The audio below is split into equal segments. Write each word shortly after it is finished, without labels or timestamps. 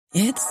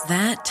It's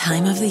that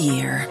time of the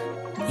year.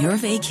 Your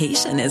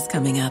vacation is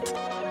coming up.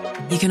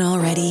 You can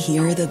already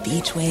hear the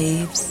beach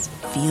waves,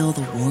 feel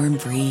the warm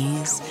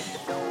breeze,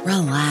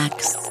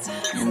 relax,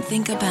 and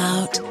think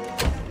about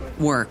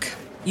work.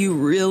 You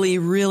really,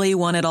 really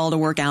want it all to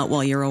work out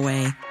while you're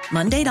away.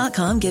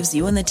 Monday.com gives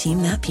you and the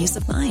team that peace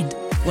of mind.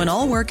 When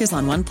all work is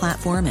on one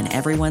platform and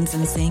everyone's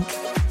in sync,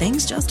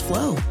 things just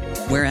flow.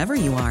 Wherever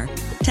you are,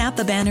 tap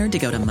the banner to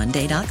go to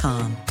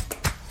Monday.com.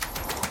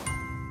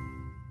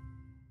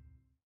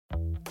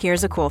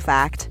 Here's a cool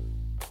fact.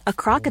 A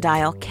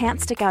crocodile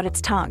can't stick out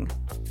its tongue.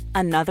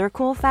 Another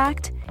cool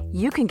fact,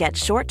 you can get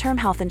short-term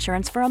health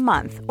insurance for a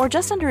month or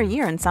just under a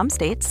year in some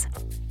states.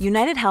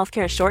 United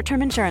Healthcare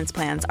short-term insurance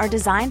plans are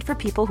designed for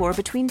people who are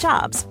between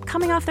jobs,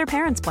 coming off their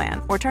parents'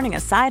 plan, or turning a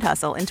side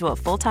hustle into a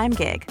full-time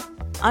gig.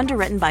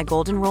 Underwritten by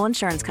Golden Rule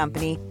Insurance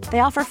Company,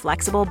 they offer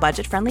flexible,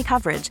 budget-friendly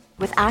coverage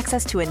with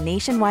access to a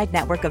nationwide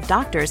network of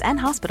doctors and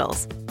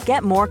hospitals.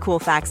 Get more cool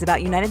facts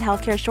about United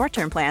Healthcare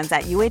short-term plans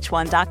at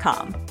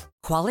uh1.com.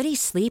 Quality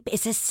sleep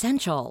is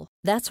essential.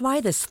 That's why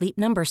the Sleep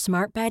Number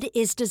Smart Bed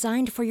is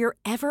designed for your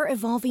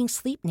ever-evolving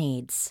sleep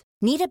needs.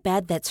 Need a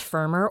bed that's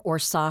firmer or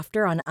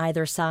softer on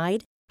either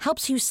side?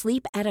 Helps you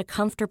sleep at a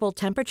comfortable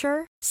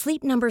temperature?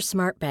 Sleep Number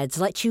Smart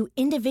Beds let you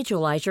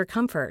individualize your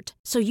comfort,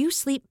 so you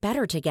sleep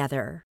better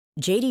together.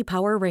 J.D.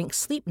 Power ranks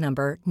Sleep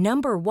Number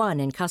number 1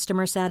 in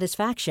customer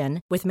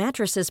satisfaction with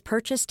mattresses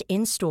purchased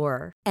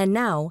in-store. And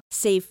now,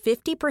 save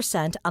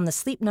 50% on the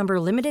Sleep Number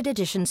Limited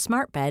Edition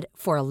Smart Bed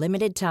for a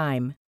limited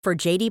time. For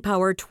J.D.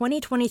 Power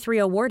 2023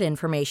 award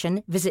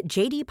information, visit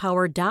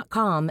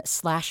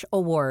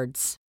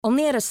jdpower.com/awards.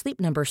 Only at a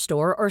Sleep Number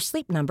store or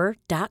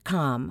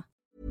sleepnumber.com.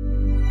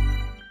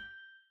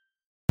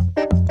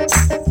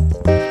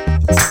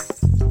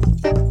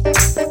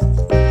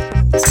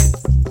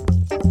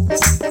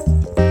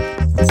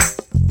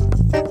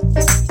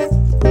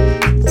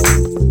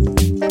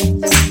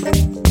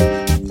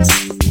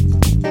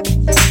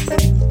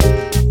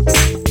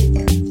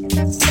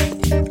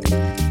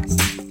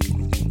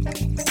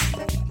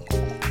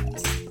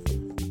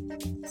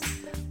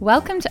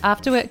 Welcome to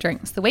After Work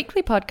Drinks, the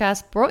weekly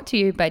podcast brought to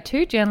you by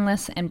two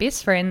journalists and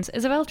best friends,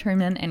 Isabel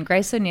Truman and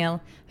Grace O'Neill,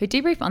 who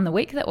debrief on the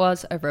week that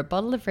was over a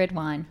bottle of red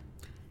wine.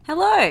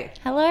 Hello.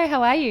 Hello,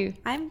 how are you?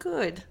 I'm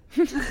good.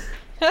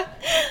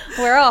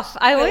 We're off.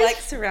 We're like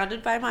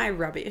surrounded by my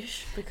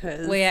rubbish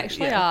because we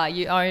actually are.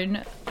 You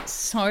own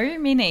so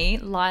many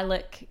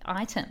lilac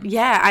items.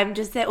 Yeah, I'm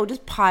just they're all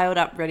just piled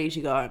up, ready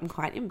to go. I'm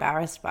quite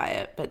embarrassed by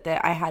it, but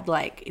I had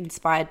like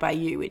inspired by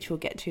you, which we'll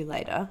get to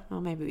later. Or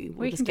maybe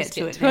we'll just get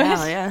to it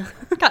now. Yeah,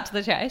 cut to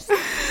the chase.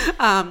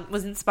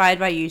 Was inspired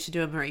by you to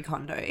do a Marie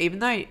Kondo, even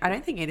though I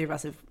don't think either of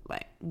us have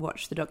like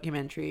watched the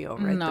documentary or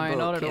read the book. No,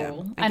 not at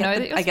all. I know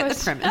that you're I get the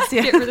supposed premise.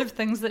 to get rid of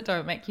things that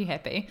don't make you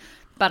happy.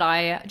 But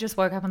I just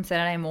woke up on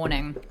Saturday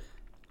morning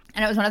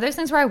and it was one of those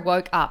things where I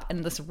woke up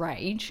in this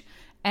rage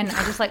and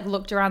I just like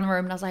looked around the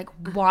room and I was like,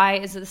 why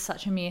is this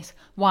such a mess?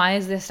 Why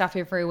is there stuff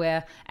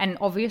everywhere? And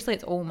obviously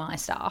it's all my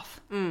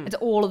stuff. It's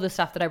all of the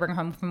stuff that I bring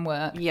home from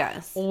work.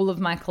 Yes. All of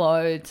my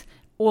clothes,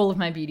 all of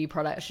my beauty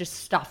products, just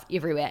stuff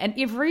everywhere. And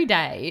every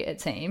day,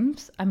 it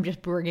seems, I'm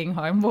just bringing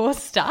home more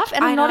stuff.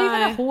 And I'm not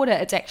even a hoarder.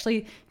 It's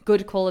actually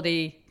good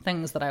quality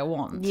things that I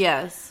want.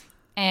 Yes.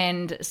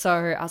 And so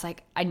I was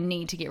like, I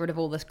need to get rid of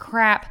all this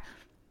crap.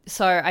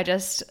 So I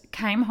just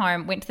came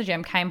home, went to the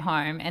gym, came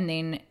home, and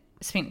then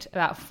spent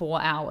about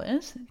 4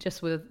 hours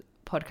just with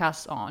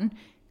podcasts on,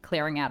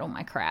 clearing out all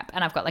my crap.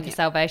 And I've got like a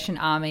Salvation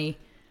Army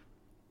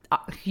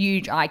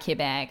huge IKEA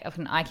bag. I've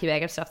got an IKEA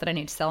bag of stuff that I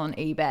need to sell on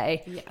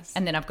eBay. Yes.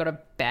 And then I've got a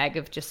bag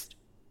of just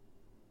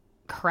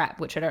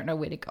crap, which I don't know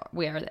where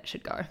that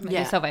should go.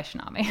 Maybe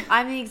Salvation Army.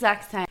 I'm the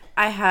exact same.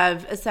 I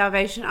have a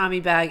Salvation Army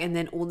bag and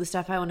then all the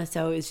stuff I want to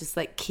sell is just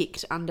like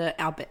kicked under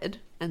our bed.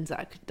 And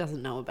Zach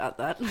doesn't know about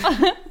that.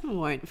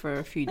 Won't for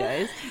a few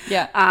days.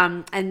 Yeah.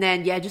 And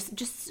then,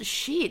 just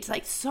shit.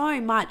 Like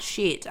so much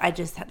shit. I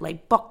just had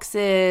like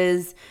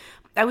boxes.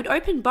 I would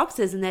open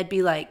boxes and they'd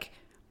be like,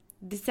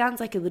 this sounds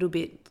like a little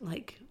bit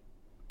like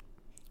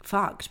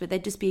fucked, but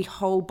they'd just be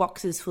whole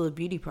boxes full of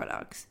beauty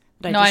products.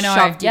 That I just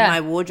shoved in my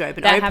wardrobe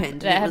and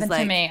opened. That happened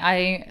to me.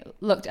 I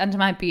looked under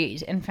my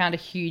bed and found a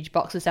huge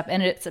box of stuff.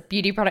 And it's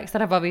beauty products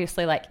that I've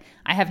obviously like,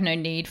 I have no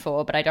need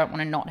for, but I don't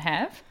want to not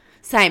have.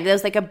 Same. There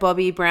was like a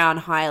Bobbi Brown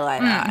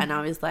highlighter and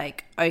I was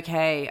like,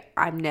 okay,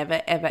 I'm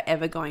never, ever,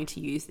 ever going to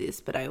use this,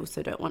 but I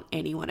also don't want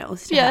anyone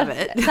else to have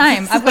it.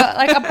 Same. I've got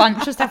like a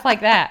bunch of stuff like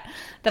that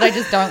I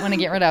just don't want to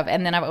get rid of.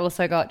 And then I've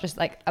also got just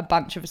like a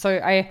bunch of, so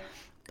I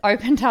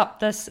opened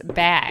up this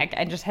bag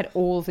and just had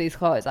all of these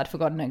clothes I'd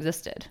forgotten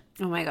existed.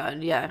 Oh my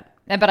God, yeah.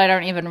 But I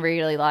don't even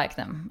really like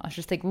them. I was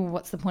just like, well,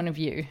 what's the point of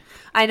you?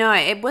 I know.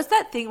 It was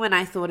that thing when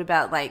I thought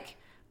about like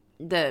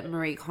the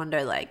Marie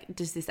Kondo, like,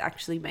 does this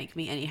actually make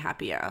me any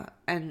happier?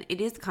 And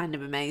it is kind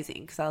of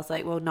amazing because I was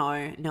like, well, no.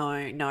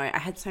 I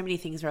had so many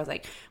things where I was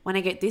like, when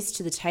I get this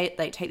to the take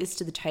this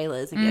to the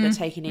tailors and get it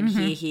taken in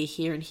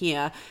here, and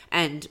here,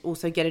 and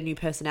also get a new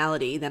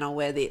personality, then I'll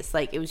wear this.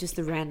 Like, it was just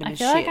the randomest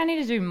shit. I feel like I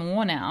need to do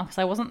more now because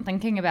I wasn't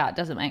thinking about,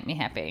 does it make me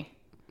happy?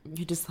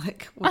 you're just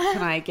like, what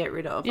can I get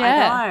rid of?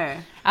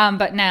 Yeah. I know.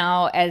 But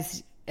now,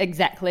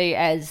 exactly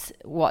as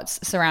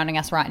what's surrounding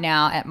us right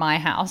now at my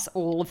house,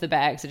 all of the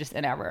bags are just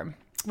in our room.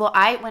 Well,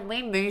 when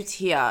we moved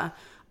here,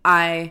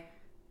 I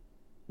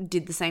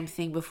did the same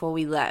thing before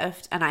we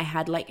left, and I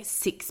had like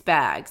 6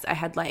 bags. I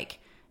had like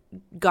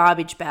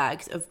garbage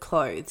bags of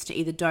clothes to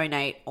either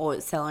donate or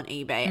sell on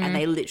eBay, and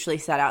they literally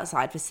sat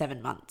outside for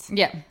 7 months.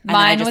 Yeah, And mine then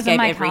I just was gave in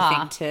my everything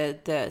car. to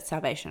the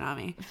Salvation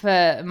Army.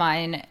 For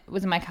mine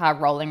was in my car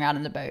rolling around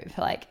in the boot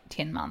for like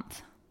 10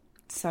 months.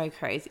 So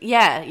crazy.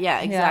 Yeah,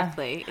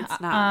 exactly.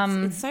 It's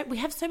nuts. It's we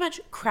have so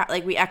much crap.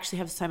 Like, we actually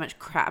have so much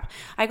crap.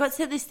 I got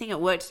sent this thing at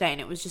work today, and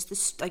it was just the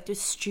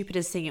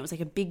stupidest thing. It was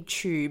like a big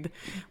tube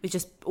with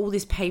just all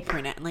this paper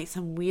in it and like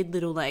some weird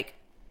little like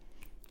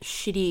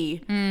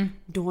shitty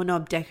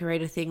doorknob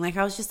decorator thing. Like,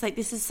 I was just like,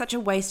 this is such a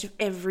waste of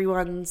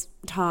everyone's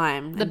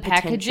time. The and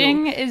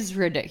packaging potential. is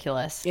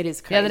ridiculous. It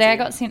is The other day I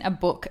crazy. got sent a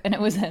book and it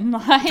was in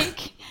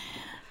like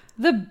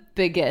the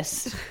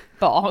biggest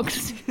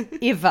box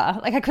ever.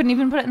 Like, I couldn't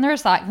even put it in the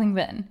recycling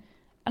bin.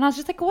 And I was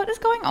just like, what is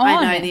going on?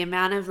 I know the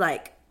amount of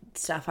like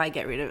stuff I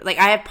get rid of. Like,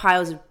 I have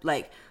piles of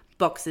like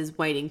boxes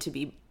waiting to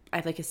be. I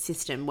have like a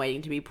system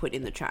waiting to be put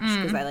in the trash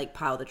because I like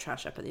pile the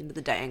trash up at the end of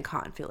the day and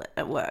can't feel it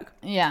at work.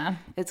 Yeah.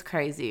 It's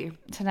crazy.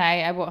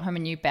 Today I brought home a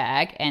new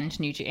bag and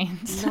new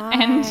jeans.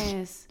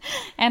 Nice.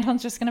 And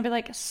Anton's just going to be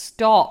like,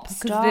 stop.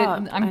 Stop,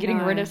 Because I'm I getting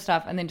rid know. of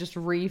stuff and then just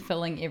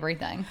refilling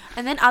everything.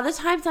 And then other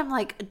times I'm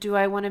like, do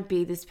I want to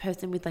be this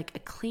person with like a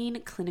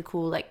clean,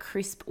 clinical, like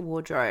crisp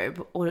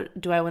wardrobe, or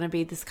do I want to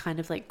be this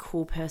kind of like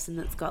cool person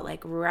that's got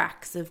like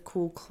racks of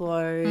cool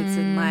clothes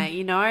and like,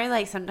 you know,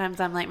 like sometimes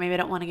I'm like, maybe I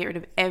don't want to get rid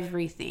of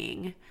everything.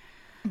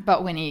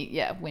 But when are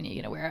you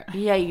going to wear it?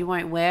 Yeah, you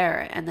won't wear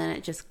it, and then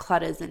it just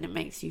clutters and it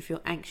makes you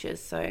feel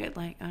anxious. So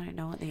like, I don't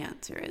know what the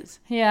answer is.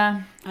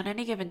 Yeah. On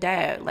any given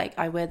day, like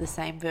I wear the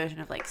same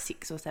version of like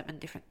 6 or 7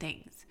 different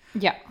things.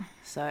 Yeah.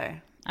 So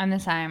I'm the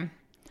same.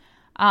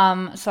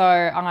 So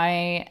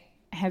I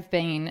have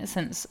been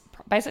since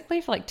basically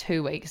for like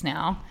 2 weeks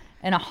now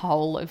in a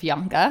hole of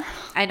Younger.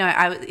 I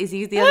know.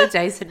 Izzy the other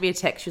day sent me a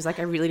text. She was like,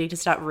 I really need to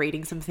start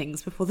reading some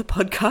things before the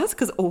podcast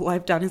because all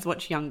I've done is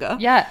watch Younger.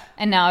 Yeah.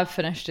 And now I've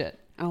finished it.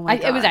 Oh my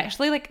God. It was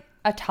actually like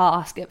a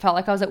task. It felt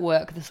like I was at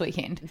work this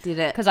weekend. Did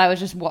it? Because I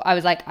was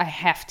like, I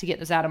have to get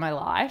this out of my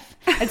life.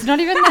 It's not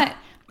even that.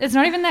 It's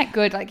not even that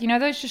good. Like, you know,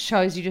 those just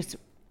shows you just.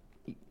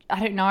 I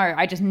don't know.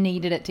 I just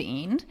needed it to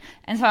end.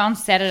 And so on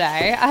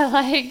Saturday,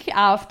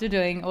 after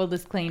doing all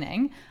this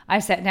cleaning, I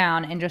sat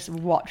down and just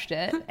watched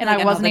it. And Like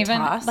I wasn't another even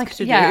task like,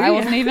 to do. I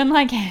wasn't even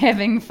like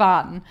having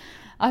fun.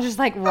 I was just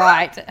like,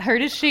 right, who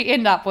does she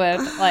end up with?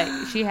 Like,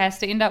 she has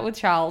to end up with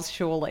Charles,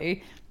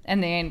 surely.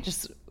 And then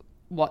just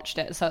watched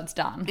it. So it's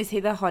done. Is he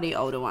the hottie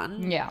older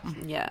one? Yeah.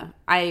 Yeah.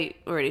 I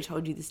already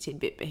told you this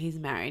tidbit, but he's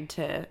married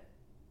to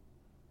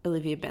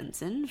Olivia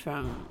Benson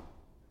from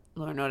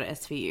Law and Order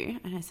SVU.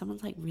 I know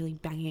someone's like really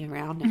banging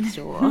around next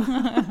door,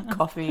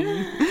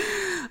 coughing.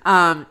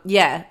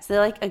 Yeah, so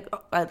they're like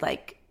a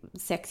like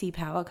sexy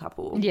power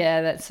couple.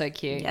 Yeah, that's so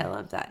cute. Yeah, I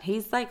love that.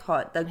 He's like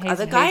hot. The He's-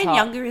 other guy he's in hot.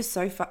 Younger is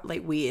so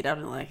like weird. I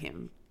don't like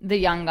him. The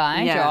young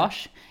guy, Yeah.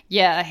 Josh.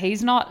 Yeah,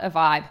 he's not a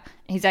vibe.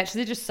 He's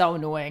actually just so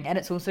annoying. And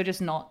it's also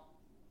just not,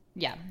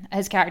 yeah,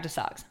 his character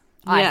sucks,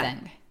 I Yeah.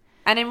 think.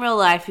 And in real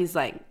life, he's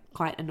like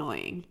quite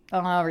annoying.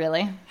 Oh,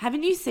 really?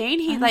 Haven't you seen?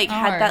 He like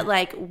had know. that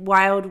like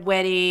wild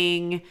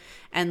wedding,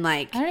 and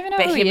like, I don't even know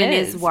but who him he and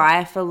is. his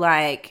wife are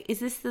like, is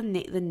this the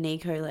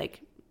Nico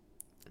like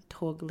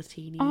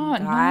Torglatini Oh,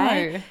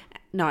 guy?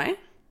 No.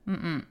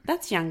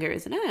 That's Younger,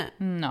 isn't it?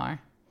 no.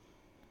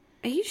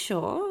 Are you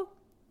sure?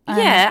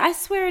 Yeah, I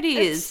swear it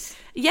is.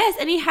 Yes,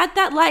 and he had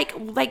that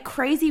like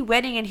crazy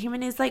wedding, and him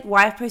and his like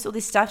wife post all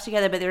this stuff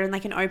together, but they're in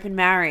like an open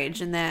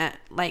marriage, and they're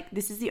like,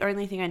 this is the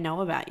only thing I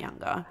know about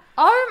Younger.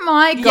 Oh,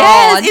 my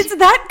God. Yes, it's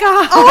that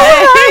guy.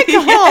 Oh, my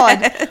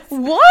God. Yes.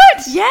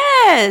 What?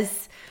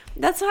 Yes.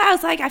 That's why I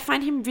was like, I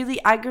find him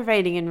really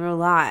aggravating in real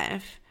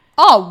life.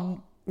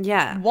 Oh,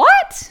 Yeah.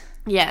 what?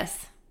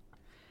 Yes.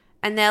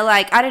 And they're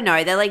like, I don't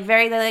know, they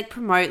like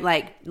promote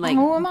like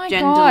Oh, my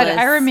God. genderless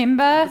I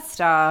remember.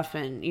 stuff,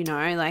 and you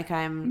know, like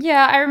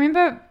Yeah, I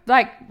remember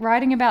like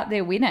writing about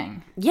their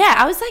wedding. yeah,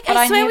 I was like, But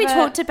I I swear we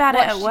never talked about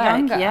it at watched work.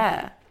 Younger.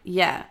 Yeah.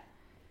 Yeah.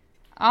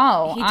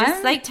 Oh, He just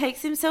I'm like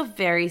takes himself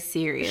very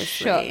seriously.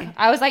 shook.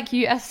 I was like,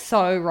 you are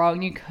so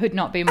wrong. You could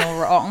not be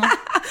more wrong.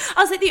 I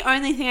was like, the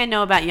only thing I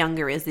know about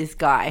Younger is this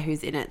guy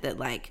who's in it that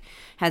like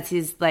has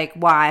his like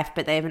wife,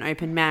 but they have an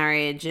open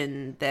marriage,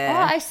 and they're Oh,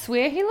 I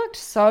swear he looked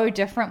so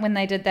different when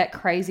they did that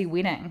crazy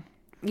wedding.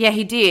 yeah,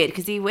 he did,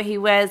 because he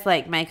wears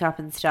like makeup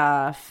and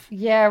stuff.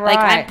 Yeah, Like,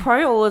 right. I'm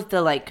pro all of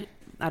the like,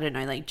 I don't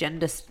know, like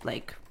gender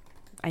like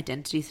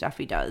identity stuff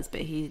he does,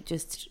 but he's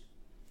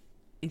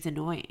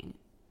annoying.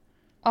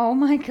 Oh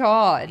my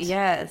God.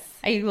 Yes.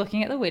 Are you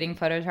looking at the wedding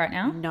photos right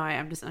now? No,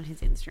 I'm just on his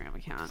Instagram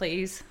account.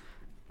 Please.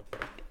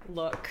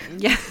 Look.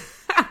 Yeah.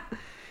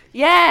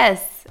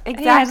 Yes,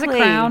 exactly. He has a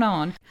crown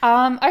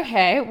on.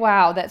 Okay,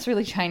 wow, that's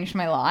really changed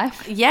my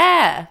life.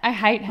 Yeah. I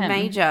hate him.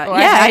 Major. Well,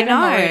 Yeah, I hate him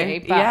know. already,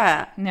 but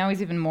Yeah. now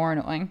he's even more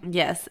annoying.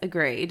 Yes,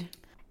 agreed.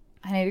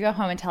 I need to go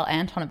home and tell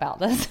Anton about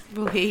this.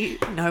 Will he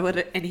know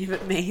what any of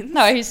it means?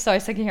 No, he's so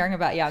sick of hearing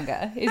about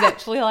Younger. He's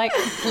actually like,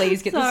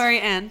 please get Sorry,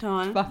 this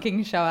Anton.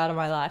 fucking show out of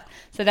my life.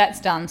 So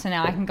that's done. So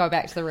now I can go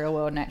back to the real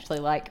world and actually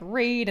like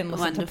read and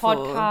listen Wonderful. to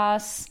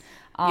podcasts.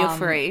 You're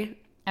free.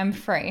 I'm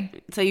free.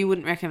 So you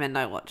wouldn't recommend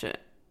I watch it?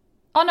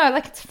 Oh no,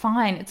 like it's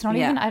fine. It's not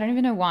Yeah. even, I don't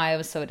even know why I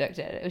was so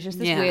addicted. It was just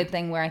this Yeah. weird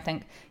thing where I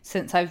think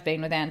since I've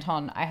been with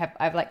Anton,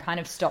 I've like kind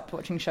of stopped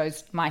watching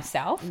shows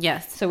myself.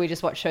 Yes. So we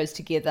just watch shows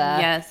together.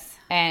 Yes.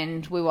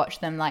 And we watch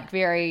them like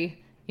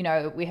very, you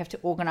know, we have to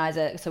organize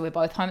it so we're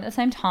both home at the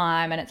same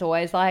time, and it's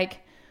always like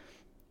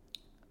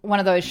one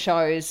of those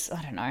shows,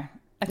 I don't know,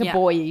 like a Yeah.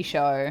 boy-y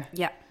show.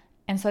 Yeah.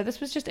 And so this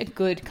was just a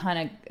good kind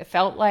of, it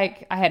felt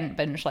like I hadn't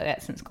binged like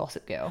that since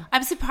Gossip Girl.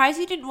 I'm surprised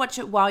you didn't watch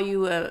it while you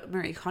were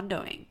Marie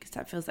Kondoing, because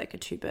that feels like a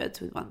two birds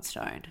with one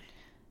stone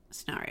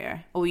scenario.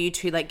 Or were you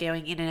two like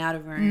going in and out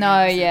of rooms? No,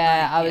 and,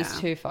 yeah, like, I was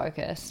too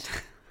focused.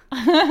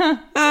 I'm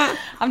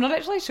not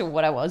actually sure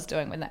what I was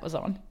doing when that was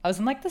on. I was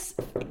in like this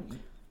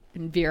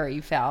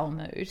very foul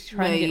mood,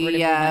 trying to get rid of all my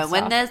Yeah,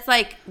 when stuff. there's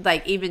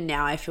like even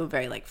now I feel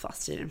very like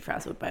flustered and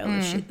frazzled by all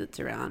the shit that's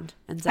around.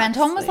 And Zach's,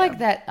 Tom was yeah. like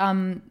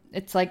that.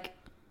 It's like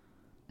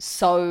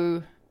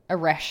so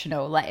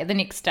irrational. Like the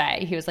next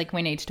day, he was like,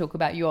 "We need to talk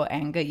about your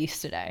anger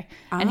yesterday,"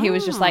 and he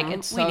was just like,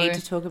 "It's so." We need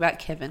to talk about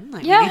Kevin.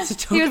 Like, we Yeah, need to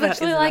talk he was about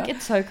actually Isabel. like,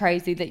 "It's so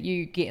crazy that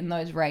you get in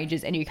those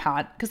rages and you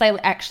can't," because I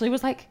actually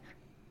was like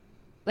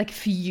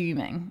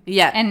fuming.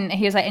 Yeah. And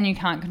he was like, "And you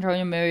can't control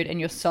your mood, and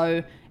you're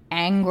so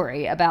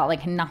angry about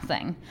like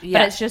nothing." Yeah.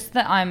 But it's just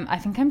that I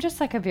think I'm just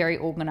like a very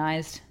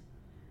organized.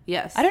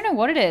 Yes. I don't know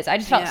what it is. I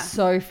just felt Yeah.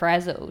 so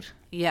frazzled,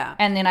 Yeah.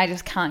 and then I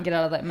just can't get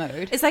out of that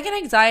mood. It's like an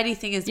anxiety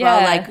thing as well.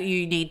 Yeah. Like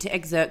you need to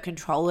exert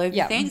control over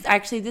Yeah. things.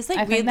 Actually, this I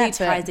like think weirdly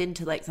that's it. ties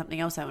into like something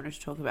else I wanted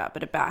to talk about,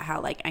 but about how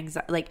like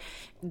anxiety, like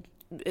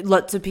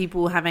lots of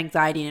people have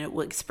anxiety and it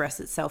will express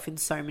itself in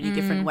so many Mm.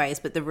 different ways.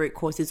 But the root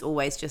cause is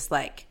always just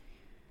like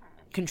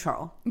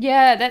control.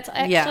 Yeah, that's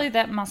actually,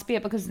 that must be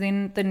it, because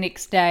then the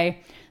next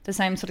day the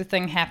same sort of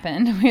thing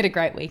happened. We had a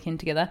great weekend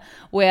together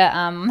where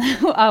we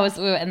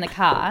were in the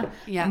car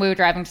Yeah. and we were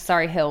driving to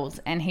Surrey Hills,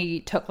 and he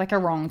took like a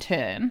wrong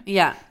turn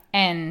Yeah.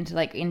 and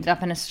like ended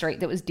up in a street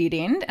that was dead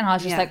end, and I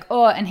was just Yeah. like,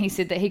 oh, and he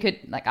said that he could,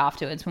 like,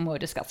 afterwards when we were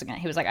discussing it,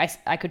 he was like,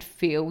 I could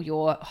feel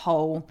your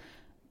whole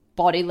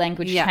body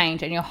language Yeah.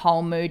 change and your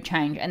whole mood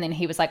change. And then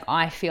he was like,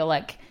 I feel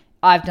like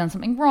I've done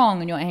something wrong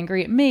and you're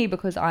angry at me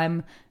because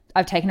I've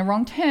taken a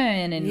wrong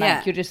turn, and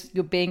Yeah. like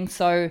you're being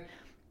so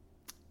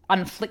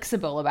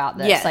unflexible about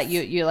this. Yes. Like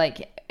you're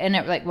like, and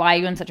it, like, why are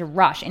you in such a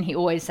rush? And he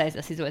always says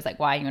this. He's always like,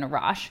 why are you in a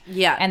rush?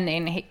 Yeah. And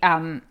then he,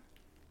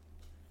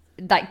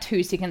 like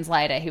 2 seconds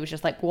later, he was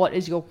just like, what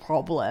is your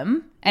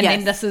problem? And Yes.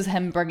 then this is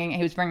him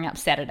he was bringing up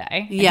Saturday.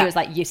 And Yeah. he was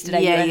like,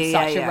 yesterday Yeah, you were in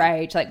yeah, such yeah. a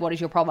rage. Like, what is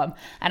your problem?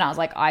 And I was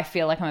like, I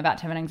feel like I'm about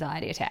to have an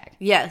anxiety attack.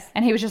 Yes.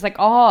 And he was just like,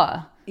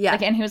 oh. Yeah.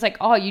 Like, and he was like,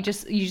 oh, you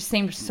just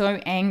seemed so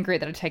angry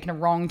that I'd taken a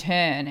wrong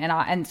turn.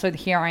 And so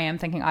here I am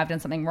thinking I've done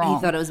something wrong.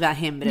 He thought it was about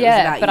him, but it Yeah,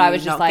 was about but you I was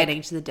just not like-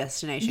 getting to the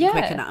destination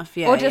quick enough.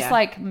 Yeah. or just yeah.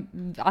 like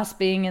us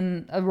being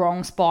in a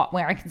wrong spot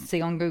where I can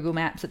see on Google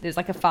Maps that there's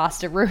like a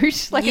faster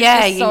route. Like, it's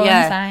just so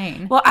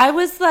insane. Well, I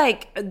was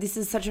like, this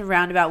is such a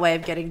roundabout way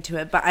of getting to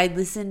it, but I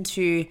listened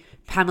to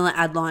Pamela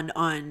Adlon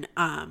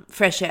on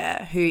Fresh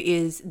Air, who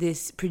is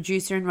this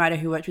producer and writer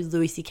who worked with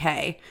Louis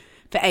C.K.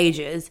 for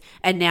ages,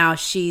 and now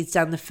she's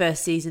done the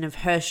first season of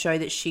her show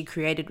that she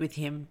created with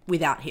him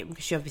without him,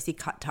 because she obviously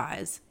cut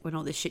ties when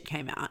all this shit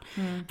came out.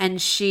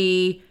 And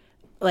she,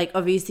 like,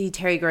 obviously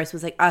Terry Gross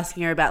was like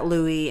asking her about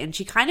Louis, and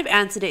she kind of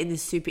answered it in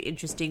this super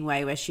interesting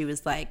way where she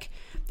was like,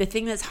 the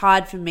thing that's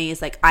hard for me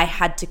is like I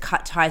had to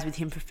cut ties with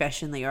him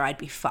professionally or I'd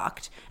be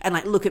fucked. And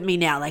like, look at me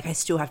now, like I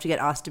still have to get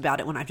asked about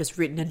it when I've just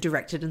written and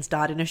directed and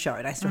starred in a show,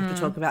 and I still have to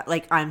talk about,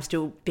 like, I'm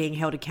still being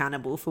held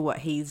accountable for what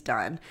he's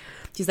done.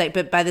 She's like,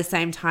 but by the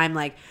same time,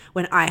 like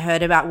when I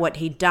heard about what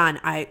he'd done,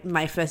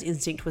 my first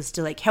instinct was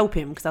to like help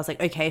him, because I was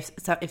like, okay,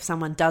 if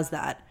someone does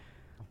that,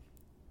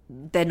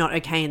 they're not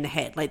okay in the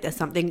head. Like there's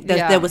something,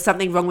 there was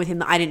something wrong with him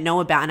that I didn't know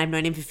about, and I've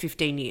known him for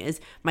 15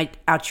 years.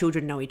 Our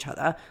children know each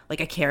other.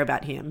 Like I care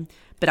about him,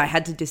 but I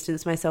had to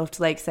distance myself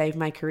to like save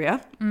my career.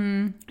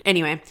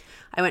 Anyway,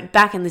 I went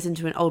back and listened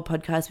to an old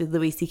podcast with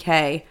Louis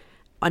C.K.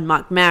 on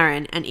Mark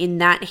Maron, and in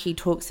that he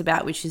talks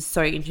about, which is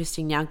so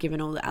interesting now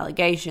given all the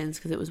allegations,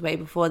 because it was way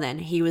before then,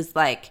 he was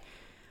like,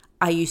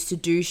 I used to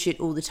do shit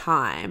all the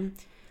time,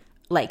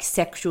 like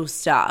sexual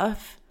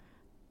stuff,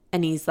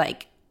 and he's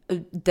like,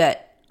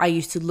 that I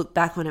used to look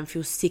back on and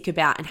feel sick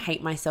about and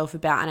hate myself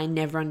about, and I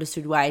never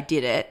understood why I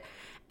did it.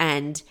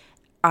 And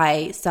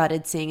I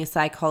started seeing a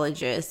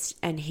psychologist,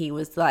 and he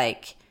was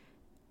like,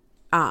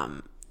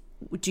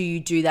 do you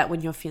do that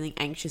when you're feeling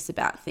anxious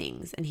about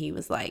things? And he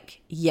was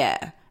like,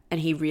 yeah. And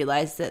he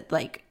realized that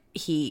like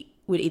he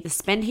would either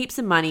spend heaps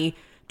of money,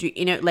 do,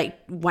 like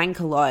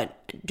wank a lot,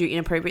 do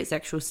inappropriate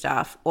sexual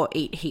stuff, or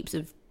eat heaps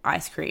of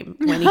ice cream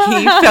when he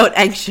felt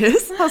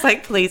anxious. I was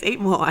like, please eat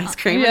more ice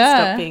cream and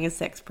stop being a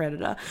sex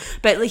predator.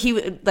 But like, he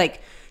would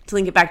like to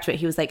link it back to it,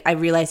 he was like, I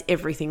realized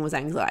everything was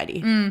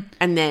anxiety.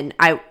 And then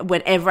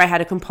whenever I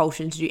had a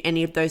compulsion to do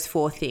any of those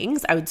 4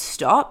 things, I would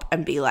stop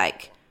and be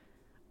like,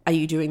 are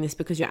you doing this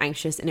because you're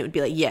anxious? And it would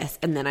be like, yes.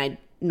 And then I'd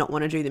not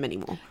want to do them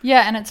anymore.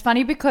 Yeah, and it's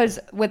funny because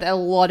with a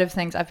lot of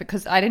things,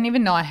 because I didn't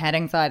even know I had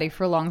anxiety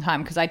for a long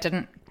time, because I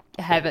didn't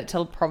have it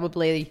till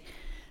probably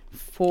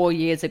 4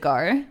 years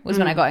ago was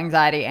when I got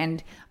anxiety.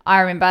 And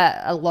I remember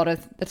a lot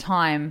of the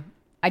time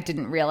I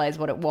didn't realize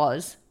what it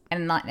was.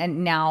 And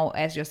now,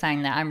 as you're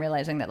saying that, I'm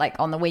realizing that, like,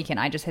 on the weekend,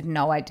 I just had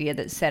no idea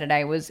that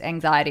Saturday was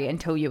anxiety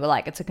until you were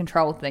like, it's a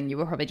control thing. You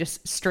were probably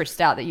just stressed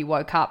out that you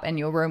woke up and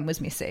your room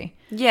was messy.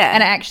 Yeah.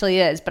 And it actually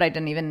is, but I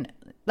didn't even,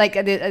 like,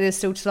 there's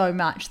still so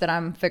much that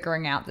I'm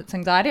figuring out that's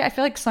anxiety. I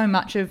feel like so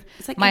much of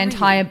like my everything.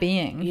 entire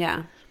being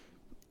Yeah.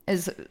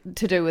 is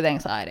to do with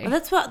anxiety. Well,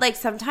 that's what, like,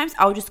 sometimes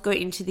I'll just go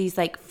into these,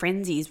 like,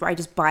 frenzies where I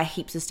just buy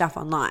heaps of stuff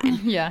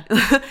online. Yeah.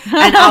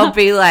 And I'll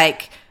be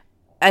like,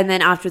 and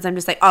then afterwards I'm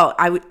just like, oh,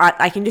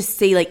 I can just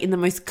see, like, in the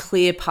most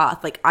clear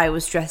path, like, I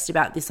was stressed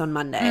about this on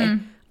Monday.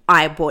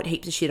 I bought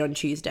heaps of shit on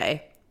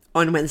Tuesday.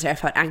 On Wednesday I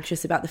felt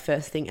anxious about the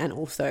first thing and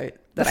also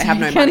that I have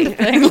no money.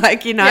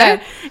 Like, you know,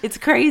 Yeah. it's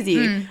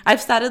crazy.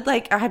 I've started,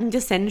 like, having to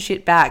send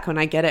shit back when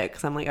I get it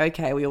because I'm like,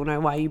 okay, we all know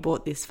why you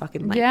bought this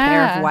fucking, like,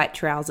 pair of white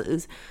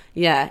trousers.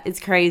 Yeah, it's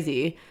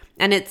crazy.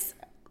 And it's,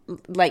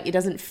 like, it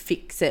doesn't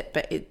fix it,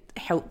 but it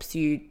helps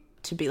you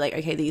to be like,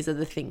 okay, these are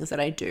the things that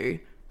I do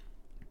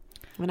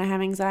when I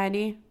have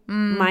anxiety.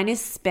 Mine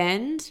is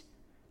spend,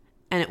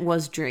 and it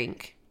was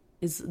drink.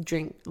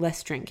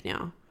 Less drink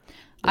now.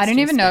 I don't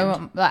even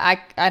know.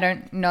 Like, I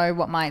don't know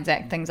what my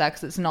exact things are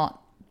because it's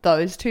not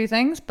those 2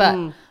 things.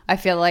 But I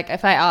feel like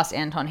if I asked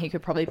Anton, he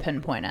could probably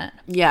pinpoint it.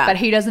 Yeah. But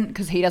he doesn't,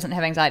 because he doesn't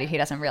have anxiety. He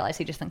doesn't realize.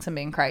 He just thinks I'm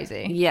being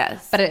crazy.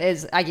 Yes. But it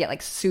is. I get,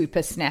 like,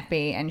 super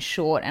snappy and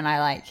short, and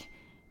I, like,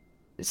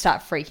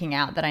 start freaking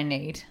out that I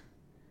need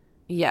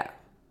Yeah.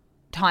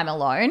 time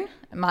alone.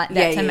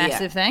 That's a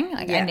massive thing.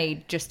 Like, I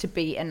need just to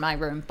be in my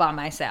room by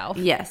myself.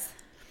 Yes.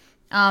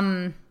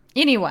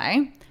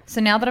 Anyway, so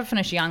now that I've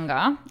finished Younger,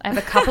 I have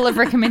a couple of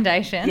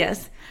recommendations.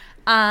 Yes.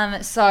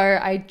 So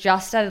I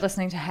just started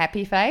listening to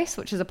Happy Face,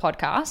 which is a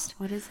podcast.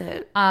 What is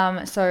it?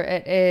 So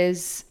it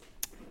is,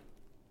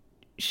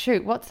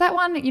 what's that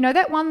one? You know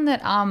that one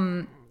that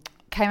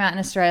came out in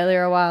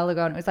Australia a while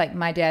ago, and it was like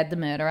My Dad the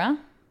Murderer.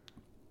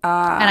 And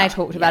I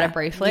talked about it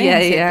briefly. Yeah,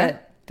 and said yeah.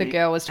 that the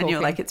girl was talking. And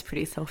you're like, it's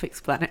pretty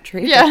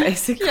self-explanatory, Yeah.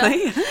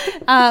 basically.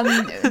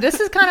 This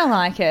is kind of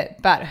like it,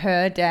 but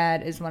her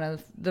dad is one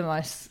of the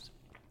most,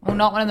 well,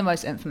 not one of the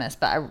most infamous,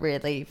 but a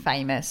really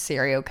famous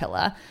serial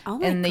killer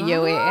in the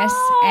US.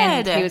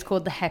 And he was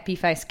called the Happy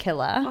Face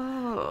Killer.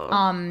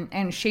 Oh.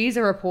 And she's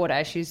a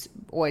reporter. She's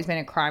always been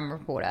a crime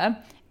reporter.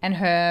 And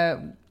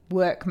her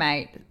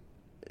workmate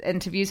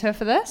interviews her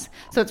for this.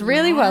 So it's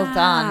really well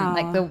done.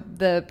 Like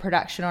the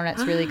production on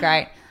it's really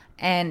great.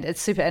 And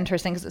it's super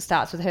interesting because it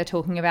starts with her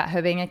talking about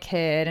her being a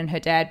kid and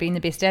her dad being the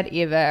best dad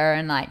ever.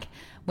 And, like,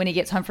 when he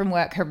gets home from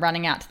work, her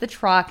running out to the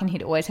truck, and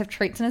he'd always have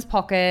treats in his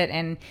pocket,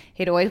 and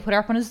he'd always put her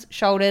up on his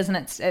shoulders, and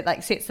it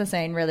like sets the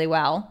scene really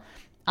well.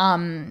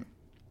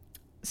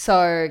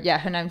 So yeah,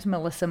 her name's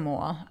Melissa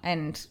Moore,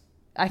 and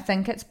I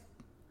think it's,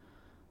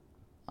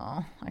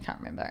 I can't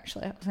remember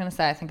actually. I was going to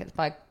say I think it's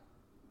by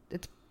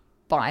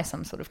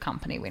some sort of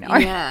company we know.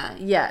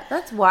 Yeah,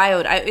 that's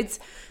wild.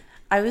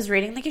 I was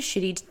reading, like, a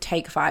shitty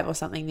Take 5 or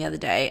something the other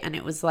day, and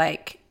it was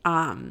like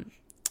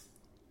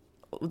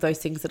those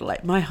things that are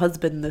like, my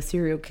husband, the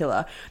serial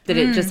killer, that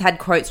it just had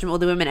quotes from all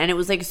the women, and it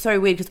was, like, so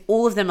weird because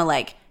all of them are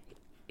like,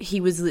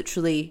 he was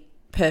literally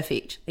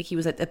perfect. Like, he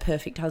was, like, the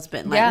perfect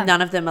husband. Like,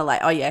 none of them are like,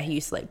 oh yeah, he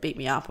used to, like, beat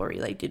me up, or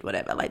he, like, did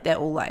whatever. Like, they're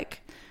all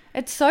like,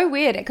 it's so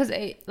weird because,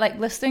 like,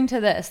 listening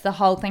to this, the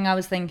whole thing I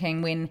was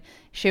thinking when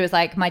she was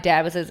like, my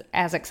dad was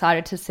as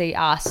excited to see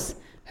us,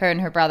 her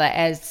and her brother,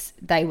 as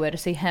they were to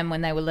see him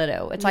when they were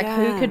little. It's like,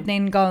 who could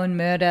then go and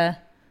murder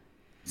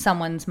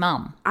someone's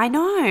mum? I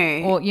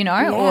know. Or, you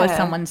know, or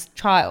someone's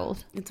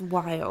child. It's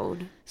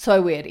wild.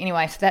 So weird.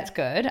 Anyway, so that's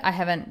good. I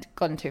haven't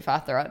gotten too far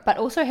through it. But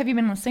also, have you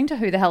been listening to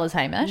Who the Hell is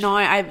Hamish? No,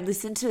 I've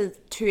listened to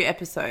 2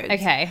 episodes.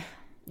 Okay.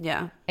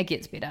 Yeah. It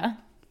gets better.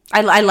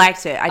 I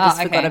liked it. I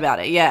just forgot about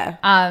it.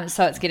 Yeah.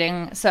 So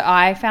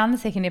I found the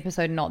second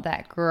episode not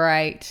that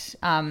great.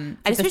 I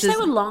just wish they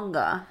were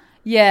longer.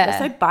 Yeah.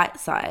 They're so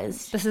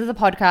bite-sized. This is a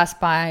podcast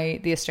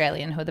by The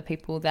Australian, who are the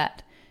people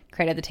that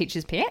created The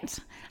Teacher's Pet.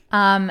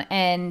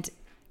 And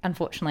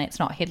unfortunately, it's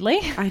not Headley.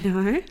 I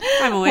know.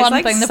 I'm always One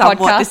like thing the somewhat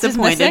podcast is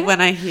disappointed missing.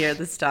 when I hear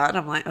the start.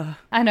 I'm like, oh.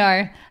 I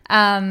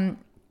know.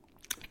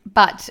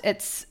 But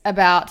it's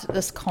about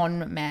this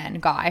con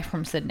man guy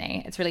from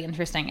Sydney. It's really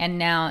interesting. And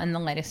now in the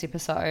latest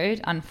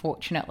episode,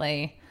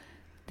 unfortunately,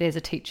 there's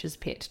a teacher's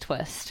pet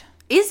twist.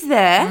 Is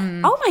there?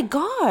 Oh my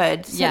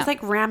God. So Yeah. it's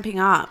like ramping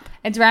up.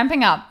 It's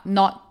ramping up,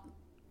 not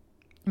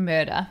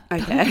murder.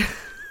 Okay.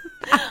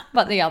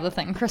 But the other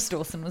thing Chris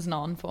Dawson was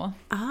known for.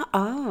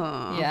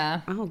 Oh.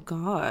 Yeah. Oh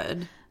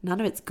God.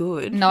 None of it's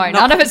good. No,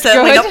 none of it's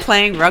certainly good. Not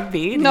playing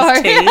rugby. In No.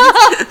 his teens.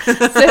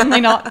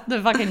 Certainly not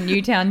the fucking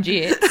Newtown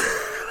Jets.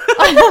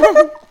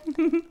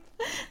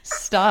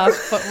 Star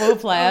football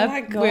player. Oh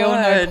my We all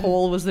know God.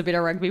 Paul was the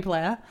better rugby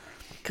player.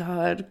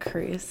 God,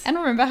 Chris. And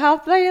remember how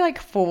they like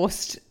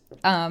forced,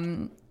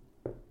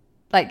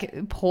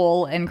 like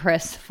Paul and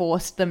Chris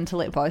forced them to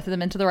let both of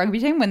them into the rugby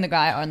team when the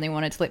guy only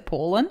wanted to let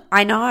Paul in.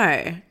 I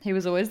know. He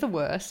was always the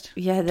worst.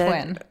 Yeah,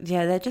 twin.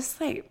 they're just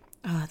like,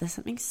 oh, there's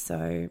something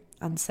so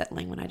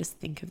unsettling when I just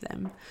think of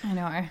them. I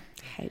know. I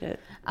hate it.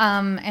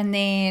 And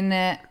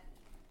then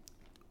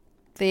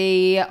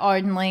the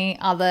only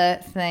other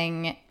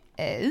thing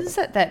is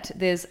that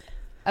there's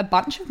a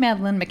bunch of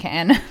Madeleine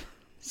McCann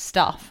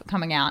stuff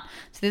coming out.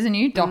 So there's a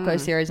new doco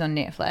series on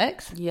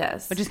Netflix.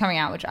 Yes. Which is coming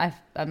out, which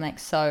I'm like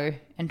so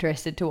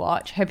interested to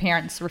watch. Her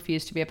parents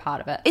refused to be a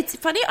part of it. It's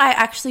funny, I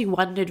actually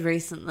wondered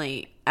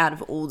recently, out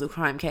of all the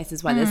crime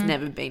cases, why there's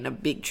never been a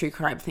big true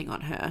crime thing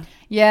on her.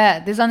 Yeah,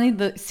 there's only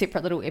the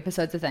separate little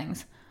episodes of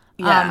things.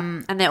 Yeah.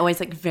 And they're always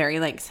like very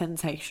like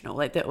sensational.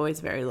 Like they're always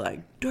very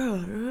like, duh,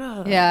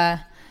 duh. Yeah.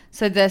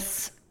 So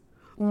this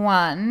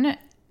one,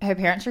 her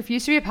parents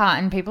refused to be a part,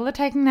 and people are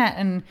taking that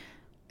in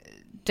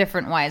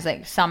different ways.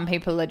 Like some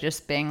people are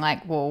just being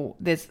like, well,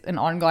 there's an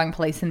ongoing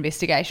police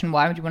investigation.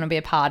 Why would you want to be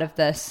a part of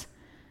this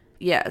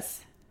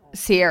Yes.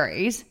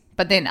 series?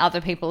 But then other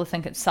people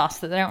think it's sus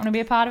that they don't want to be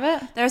a part of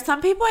it. There are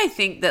some people I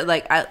think that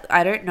like,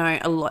 I don't know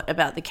a lot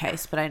about the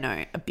case, but I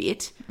know a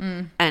bit.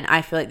 And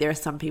I feel like there are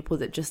some people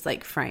that just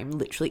like frame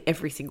literally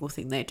every single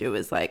thing they do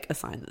as like a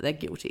sign that they're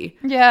guilty.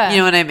 Yeah. You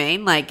know what I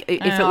mean? Like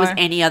if it was know.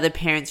 any other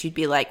parents, you'd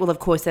be like, well, of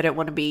course they don't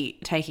want to be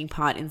taking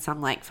part in some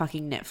like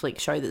fucking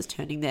Netflix show that's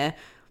turning their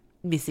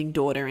missing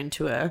daughter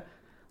into a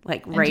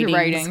like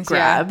ratings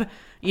grab,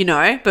 you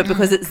know? But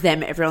because it's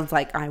them, everyone's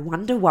like, I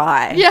wonder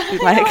why. Yeah,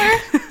 Like,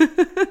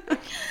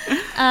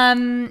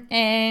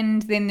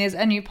 and then there's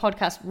a new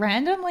podcast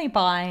randomly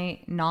by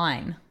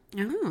Nine,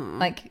 oh,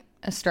 like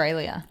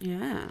Australia,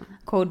 yeah.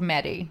 called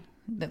Maddie,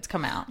 that's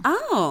come out.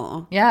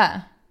 Oh,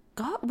 Yeah.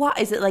 God, what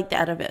is it, like the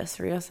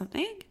anniversary or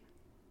something?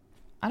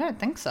 I don't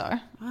think so.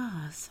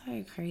 Oh,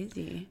 so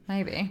crazy.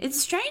 Maybe. It's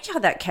strange how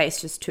that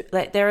case just took,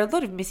 like, there are a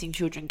lot of missing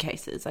children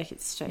cases. Like,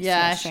 it's just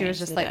Yeah, so she was strange,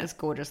 just isn't like it? this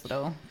gorgeous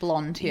little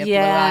blonde hair,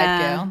 Yeah.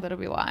 blue-eyed girl. That'll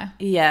be why.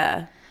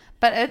 Yeah.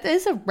 But it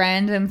is a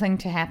random thing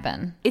to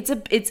happen. It's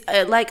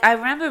like, I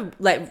remember,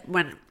 like,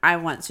 when I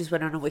once just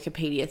went on a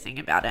Wikipedia thing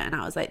about it and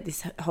I was like,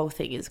 this whole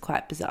thing is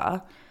quite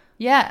bizarre.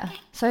 Yeah.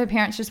 So her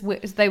parents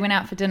they went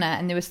out for dinner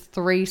and there was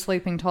 3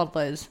 sleeping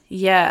toddlers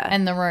Yeah.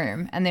 in the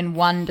room and then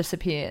one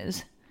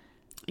disappears.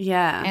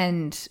 Yeah.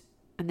 And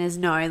there's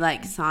no,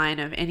 like, sign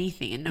of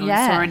anything and no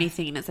Yeah. one saw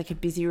anything. And it's like a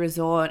busy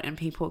resort and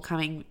people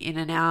coming in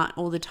and out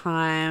all the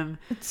time.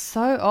 it's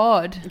so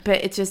odd.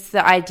 But it's just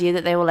the idea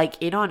that they were, like,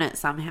 in on it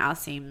somehow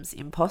seems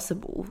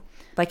impossible.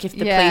 Like, if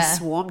the Yeah. police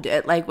swarmed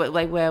it,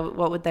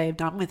 what would they have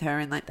done with her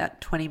in, like,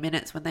 that 20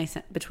 minutes when they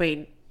sent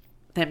between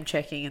them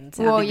checking and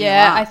sounding Well, the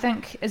yeah, alarm? I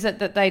think, is it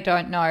that they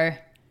don't know?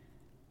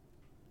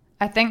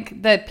 I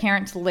think the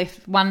parents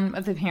one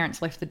of the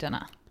parents left the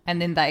dinner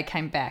and then they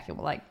came back and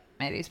were like,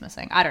 Maddie's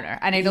missing. I don't know.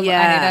 I need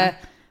to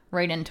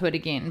read into it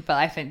again, but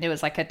I think there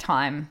was like a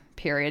time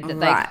period that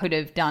Right. they could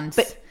have done.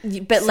 But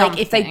like,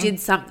 if they something. did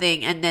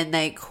something and then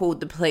they called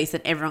the police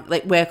and everyone,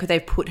 like, where could they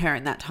put her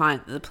in that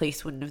time that the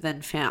police wouldn't have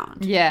then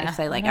found? Yeah, If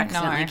they, like, I don't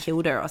accidentally know.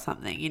 killed her or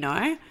something, you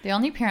know? The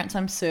only parents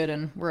I'm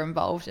certain were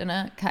involved in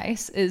a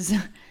case is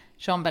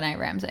JonBenet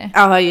Ramsey.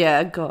 Oh,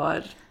 yeah,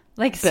 God.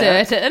 Like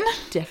Burke. certain.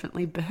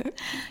 Definitely Burke.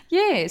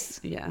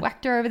 Yes. Yeah.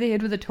 Whacked her over the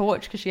head with a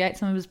torch because she ate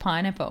some of his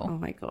pineapple. Oh,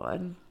 my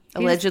God.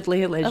 He's-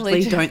 Allegedly,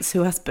 don't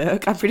sue us,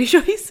 Burke. I'm pretty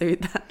sure he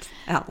sued that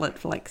outlet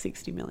for like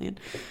 60 million.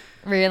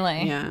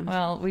 Really? Yeah.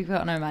 Well, we've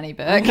got no money,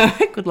 Burke.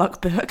 Good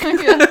luck, Burke.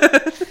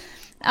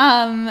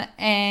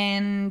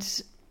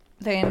 And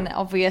then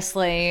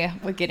obviously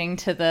we're getting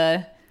to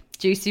the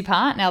juicy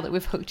part now that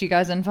we've hooked you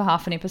guys in for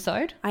half an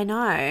episode. I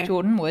know.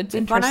 Jordan Woods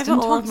and We've gone Tristan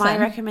over all of my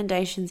Thompson.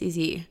 recommendations,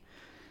 Izzy.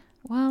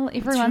 Well,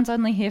 everyone's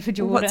only here for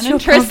Jordan What's and your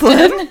Tristan.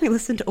 problem? We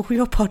listen to all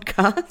your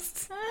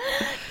podcasts.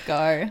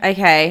 Go.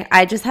 Okay,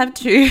 I just have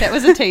to. That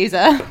was a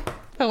teaser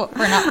for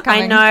an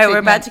upcoming I know, we're segment.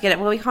 about to get it.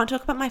 Well, we can't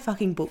talk about my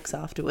fucking books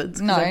afterwards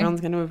because No. everyone's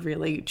going to have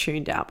really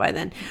tuned out by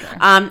then.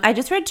 I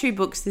just read 2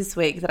 books this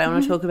week that I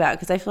want to talk about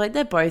because I feel like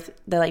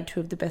they're like 2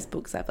 of the best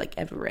books I've like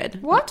ever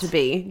read. What? Not to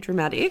be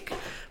dramatic,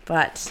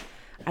 but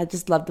I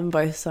just love them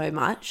both so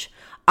much.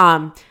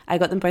 I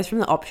got them both from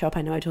the op shop.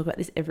 I know I talk about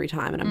this every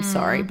time and I'm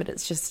sorry, but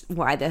it's just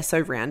why they're so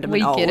random We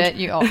and old. get it,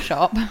 you op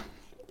shop.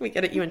 We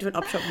get it. You went to an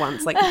op shop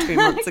once, like 2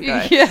 months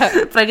ago.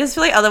 Yeah. But I just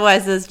feel like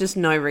otherwise there's just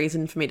no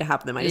reason for me to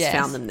have them. I just Yes.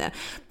 found them there.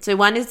 So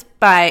one is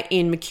by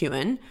Ian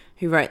McEwan,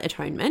 who wrote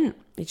Atonement,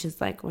 which is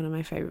like one of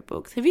my favorite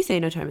books. Have you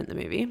seen Atonement, the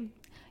movie?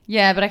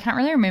 Yeah, but I can't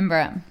really remember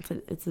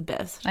it. It's the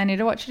best. I need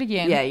to watch it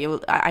again. Yeah,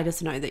 I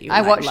just know that you.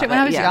 I might watched love it when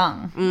I was yeah.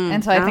 young,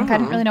 and so I think I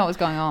didn't really know what was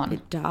going on.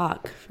 Bit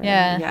dark.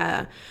 Yeah.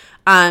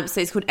 Yeah.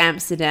 So it's called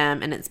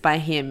Amsterdam, and it's by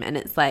him, and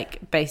it's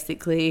like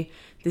basically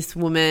this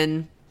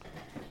woman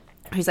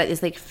who's like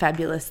this like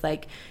fabulous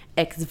like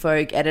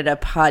ex-Vogue editor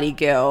party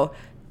girl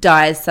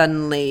dies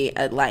suddenly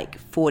at like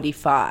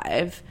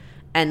 45,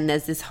 And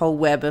there's this whole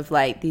web of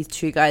like these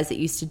two guys that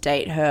used to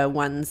date her.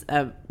 One's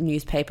a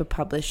newspaper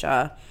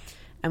publisher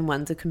and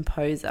one's a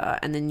composer.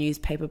 And the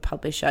newspaper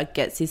publisher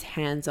gets his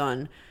hands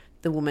on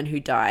the woman who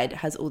died,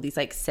 has all these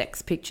like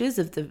sex pictures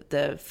of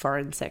the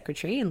foreign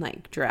secretary in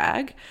like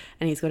drag,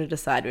 and he's got to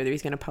decide whether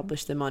he's going to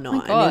publish them or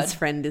not. And his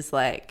friend is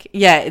like,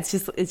 yeah, it's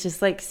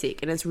just like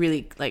sick, and it's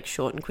really like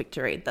short and quick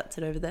to read. That's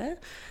it over there.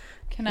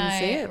 Can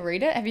I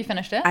read it? Have you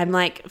finished it? I'm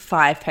like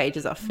 5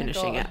 pages off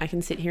finishing it. I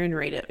can sit here and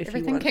read it if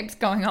Everything you want. keeps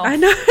going off. I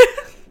know.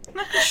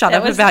 Shut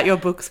up about your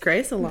books,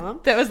 Grace. Alarm.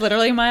 That was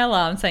literally my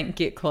alarm saying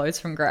get clothes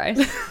from Grace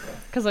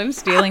because I'm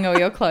stealing all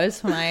your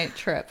clothes for my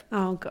trip.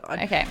 Oh God.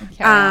 Okay.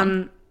 Carry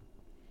on.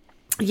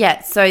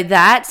 Yeah, so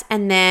that,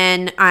 and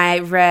then I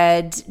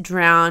read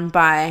Drown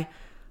by,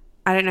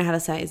 I don't know how to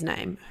say his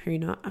name. Who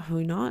not?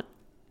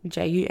 Junot.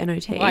 Why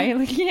are you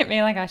looking at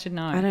me like I should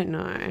know? I don't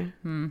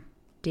know.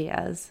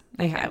 Diaz.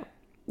 Okay.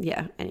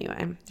 Yeah,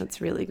 anyway,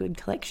 that's a really good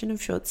collection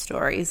of short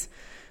stories.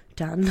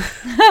 Done.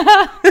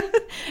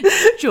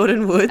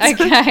 Jordan Woods.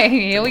 Okay,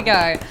 here we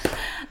go.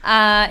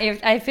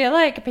 I feel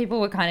like people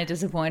were kind of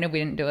disappointed we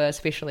didn't do a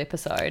special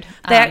episode.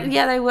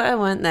 They were,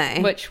 weren't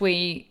they? Which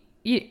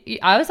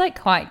I was like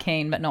quite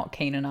keen, but not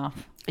keen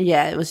enough.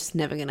 Yeah, it was just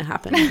never going to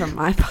happen from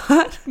my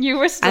part. You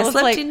were still I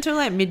slept until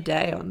like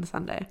midday on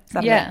Saturday.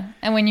 Yeah,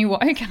 and when you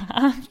woke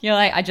up, you're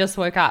like, I just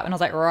woke up, and I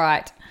was like,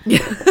 right.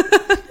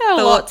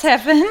 What's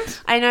happened?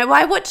 I know.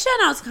 Well, I watched it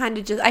and I was kind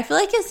of I feel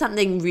like if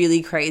something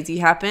really crazy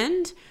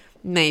happened,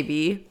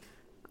 maybe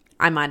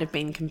I might have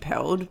been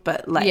compelled,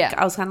 but like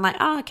I was kind of like,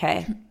 oh,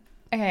 okay.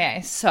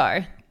 Okay,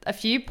 so a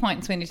few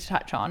points we need to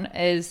touch on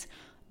is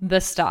the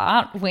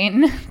start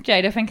when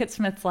Jada Pinkett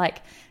Smith's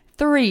like,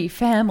 3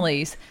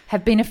 families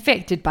have been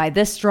affected by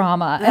this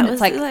drama. And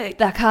it's like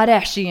the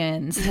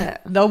Kardashians,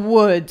 the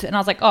Woods. And I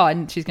was like, oh,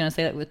 and she's going to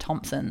say that with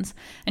Thompsons.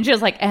 And she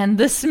was like, and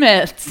the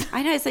Smiths.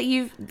 I know. It's like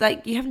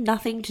you have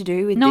nothing to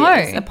do with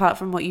this apart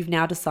from what you've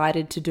now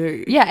decided to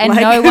do. Yeah, and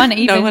like, no one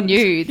even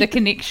knew the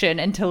connection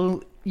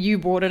until you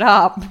brought it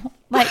up.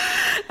 Like,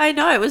 I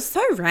know, it was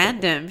so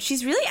random.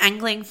 She's really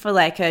angling for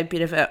like a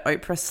bit of an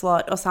Oprah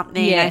slot or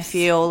something. Yes. I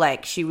feel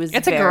like she was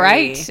It's a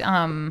great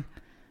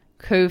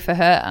coup for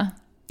her.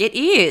 It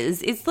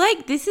is. It's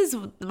like, this is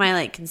my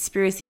like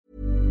conspiracy.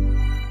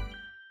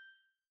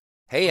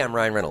 Hey, I'm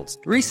Ryan Reynolds.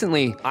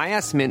 Recently, I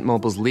asked Mint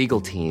Mobile's legal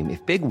team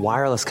if big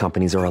wireless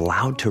companies are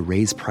allowed to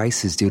raise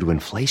prices due to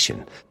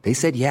inflation. They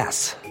said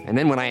yes. And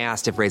then when I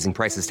asked if raising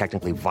prices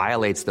technically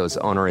violates those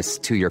onerous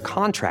 2-year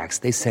contracts,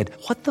 they said,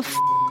 what the f***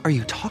 are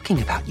you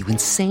talking about, you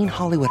insane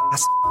Hollywood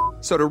ass f-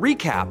 So to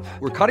recap,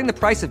 we're cutting the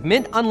price of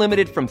Mint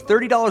Unlimited from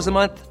 $30 a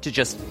month to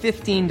just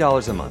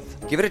 $15 a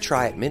month. Give it a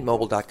try at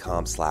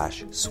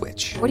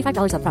mintmobile.com/switch.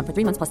 $45 up front for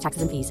 3 months plus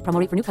taxes and fees. Promo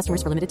rate for new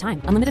customers for limited time.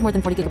 Unlimited more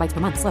than 40 gigabytes per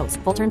month. Slows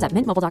full terms at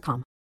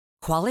mintmobile.com.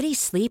 Quality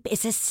sleep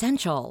is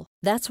essential.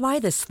 That's why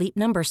the Sleep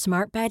Number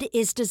Smart Bed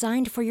is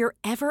designed for your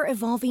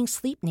ever-evolving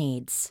sleep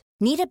needs.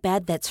 Need a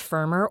bed that's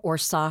firmer or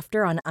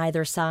softer on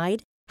either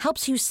side?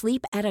 Helps you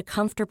sleep at a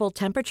comfortable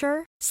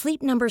temperature?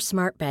 Sleep Number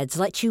Smart Beds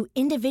let you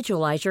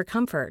individualize your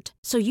comfort,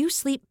 so you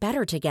sleep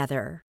better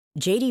together.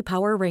 J.D.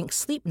 Power ranks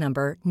Sleep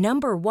Number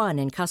number 1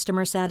 in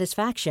customer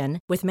satisfaction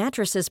with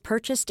mattresses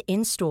purchased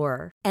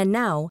in-store. And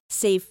now,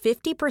 save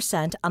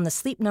 50% on the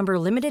Sleep Number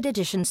Limited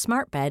Edition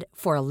Smart Bed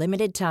for a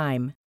limited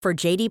time. For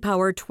J.D.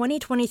 Power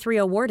 2023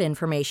 award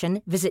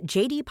information, visit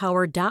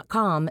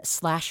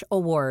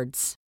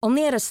jdpower.com/awards.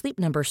 Only at a Sleep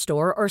Number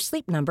store or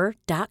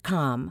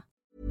sleepnumber.com.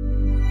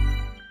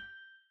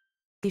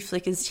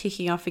 Flicker's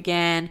ticking off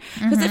again,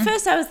 because at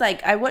first I was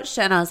like, I watched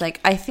it and I was like,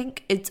 I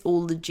think it's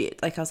all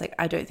legit. Like I was like,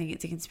 I don't think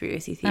it's a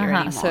conspiracy theory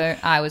anymore. So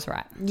I was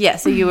right. Yeah,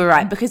 so you were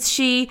right, because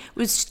she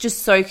was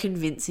just so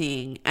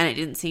convincing and it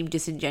didn't seem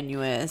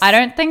disingenuous. I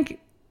don't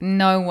think,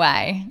 no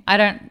way.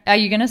 Are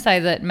you going to say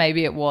that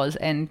maybe it was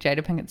and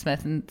Jada Pinkett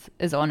Smith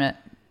is on it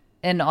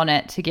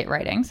to get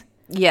ratings?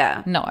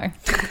 Yeah. No.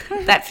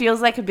 That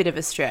feels like a bit of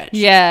a stretch.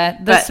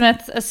 Yeah, the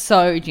Smiths are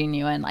so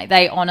genuine. Like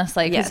they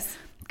honestly, yes.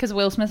 Because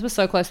Will Smith was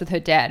so close with her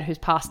dad who's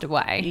passed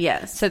away.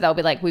 Yes. So they'll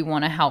be like, we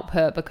want to help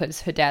her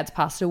because her dad's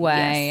passed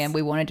away and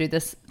we want to do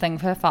this thing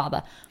for her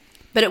father.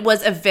 But it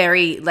was a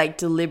very like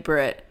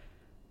deliberate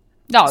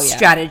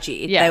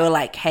strategy. Yeah. They were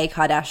like, hey,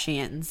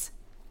 Kardashians,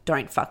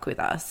 don't fuck with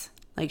us.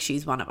 Like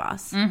she's one of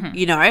us. Mm-hmm.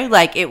 You know,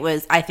 like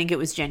I think it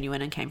was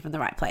genuine and came from the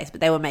right place,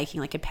 but they were making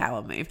like a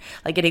power move.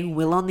 Like getting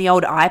Will on the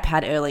old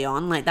iPad early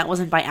on, like that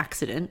wasn't by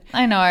accident.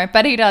 I know,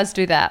 but he does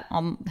do that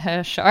on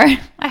her show. I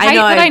hate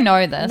that I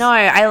know this. No,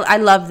 I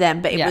love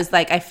them, but it was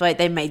like, I feel like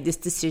they made this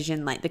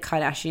decision, like the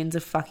Kardashians are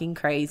fucking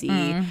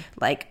crazy.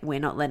 Like we're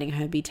not letting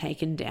her be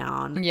taken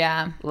down.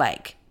 Yeah.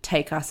 Like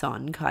take us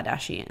on,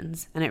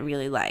 Kardashians. And it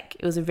really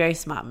it was a very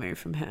smart move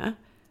from her.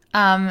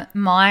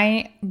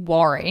 My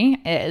worry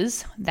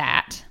is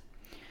that,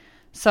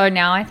 so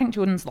now I think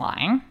Jordan's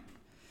lying.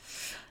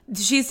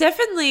 She's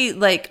definitely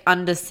like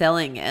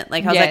underselling it.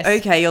 Like I was like,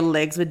 okay, your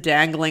legs were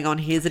dangling on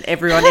his, and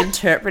everyone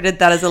interpreted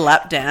that as a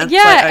lap dance.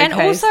 Yeah, like, okay, and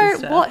also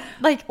sister.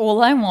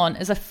 all I want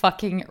is a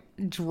fucking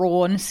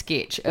drawn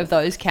sketch of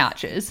those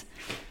couches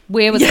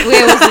Where was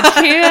the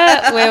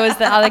chair? Where was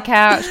the other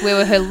couch? Where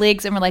were her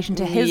legs in relation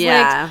to his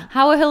legs?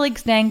 How were her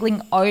legs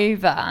dangling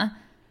over?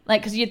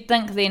 Like, because you'd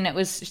think then it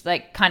was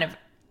like kind of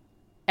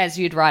as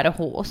you'd ride a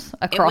horse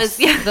across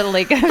the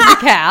leg of the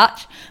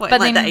couch. What, but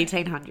like then, the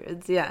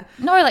 1800s, yeah.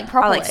 No, like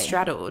properly. Like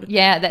straddled.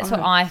 Yeah, that's what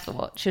I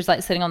thought. She was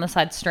like sitting on the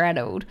side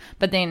straddled.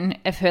 But then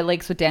if her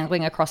legs were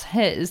dangling across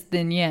his,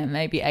 then yeah,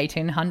 maybe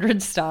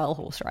 1800s style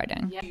horse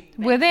riding. Yeah.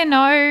 Were there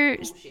no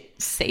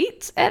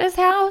seats at his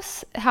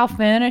house? How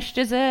furnished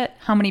is it?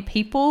 How many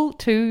people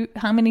to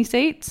how many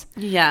seats?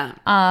 Yeah.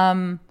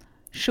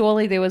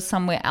 Surely there was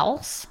somewhere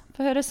else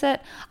for her to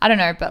sit. I don't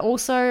know, but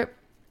also...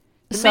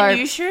 The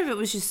minutiae of it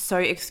was just so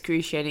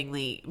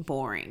excruciatingly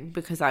boring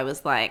because I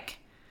was like,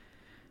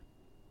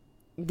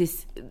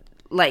 this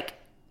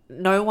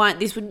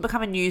wouldn't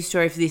become a news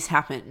story if this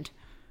happened.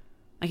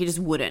 Like, it just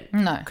wouldn't.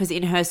 No. Because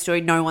in her story,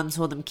 no one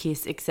saw them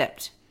kiss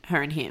except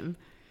her and him.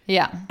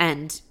 Yeah.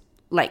 And,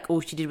 like, all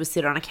she did was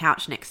sit on a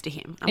couch next to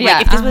him. I'm yeah,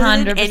 like, if this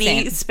wasn't 100%.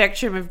 any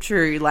spectrum of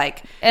true,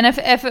 like... And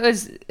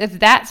if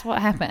that's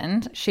what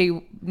happened,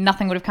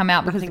 nothing would have come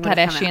out because the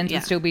Kardashians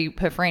would still be,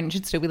 her friend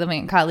should still be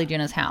living at Kylie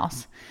Jenner's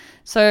house.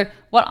 So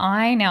what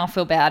I now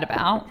feel bad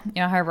about,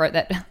 I wrote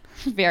that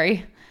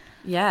very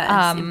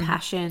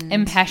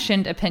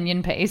impassioned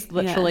opinion piece,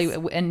 literally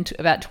in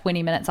about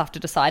 20 minutes after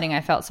deciding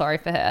I felt sorry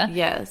for her.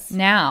 Yes.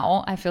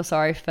 Now I feel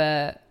sorry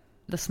for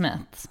the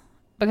Smiths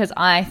because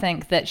I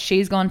think that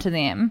she's gone to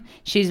them.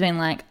 She's been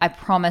like, I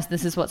promise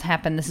this is what's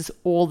happened. This is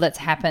all that's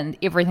happened.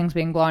 Everything's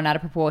been blown out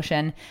of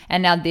proportion.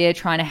 And now they're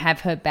trying to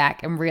have her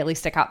back and really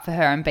stick up for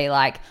her and be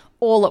like,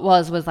 all it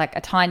was like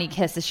a tiny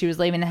kiss as she was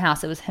leaving the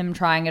house. It was him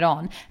trying it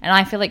on. And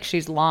I feel like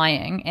she's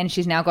lying and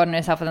she's now gotten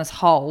herself in this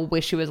hole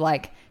where she was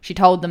like, she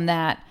told them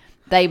that.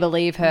 They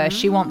believe her.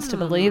 She wants to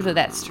believe that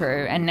that's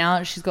true. And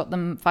now she's got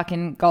them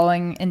fucking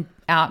going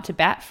out to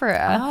bat for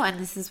her. Oh, and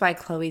this is why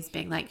Chloe's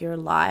being like, you're a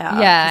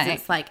liar. Yeah. Because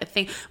it's like a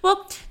thing.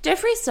 Well,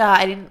 Jeffree Star,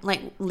 I didn't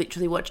like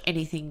literally watch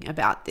anything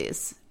about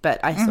this,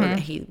 but I saw that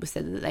he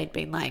said that they'd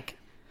been like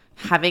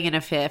having an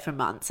affair for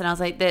months. And I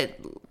was like,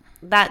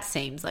 that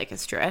seems like a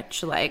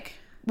stretch. Like,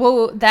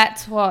 well,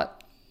 that's what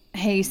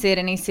he said,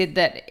 and he said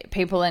that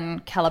people in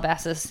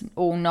Calabasas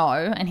all know,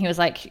 and he was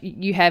like,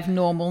 you have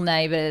normal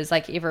neighbors,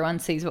 like everyone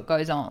sees what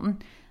goes on.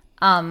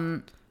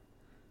 But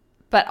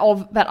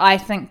I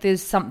think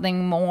there's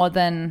something more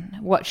than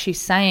what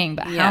she's saying,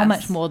 but how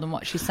much more than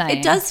what she's saying?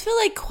 It does feel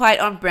like quite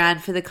on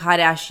brand for the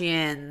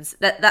Kardashians.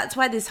 That's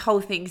why this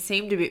whole thing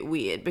seemed a bit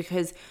weird,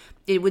 because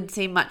it would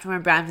seem much more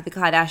on brand for the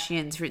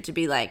Kardashians for it to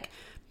be like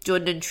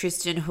Jordan and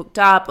Tristan hooked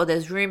up, or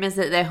there's rumors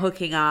that they're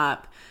hooking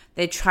up.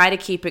 They try to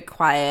keep it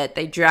quiet.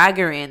 They drag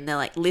her in. They're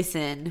like,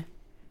 listen,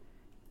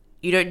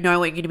 you don't know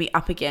what you're going to be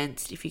up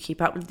against if you keep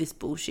up with this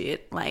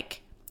bullshit.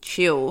 Like,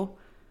 chill.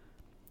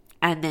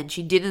 And then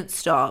she didn't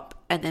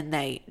stop. And then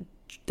they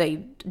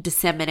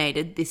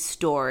disseminated this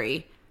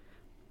story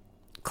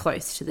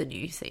close to the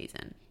new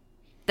season.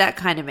 That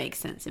kind of makes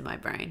sense in my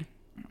brain.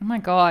 Oh my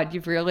God,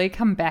 you've really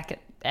come back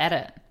at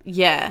it.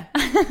 Yeah.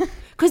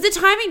 Because the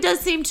timing does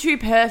seem too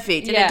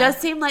perfect. And it does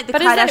seem like the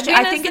Kardashians...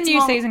 I think it's a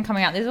new season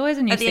coming out. There's always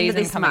a new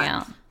season coming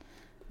out.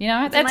 You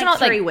know? That's like not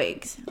 3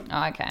 weeks.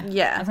 Oh, okay.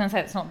 Yeah. I was going to say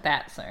it's not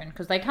that soon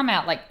because they come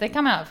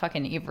out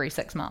fucking every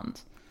 6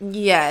 months.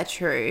 Yeah,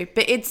 true.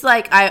 But it's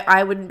like,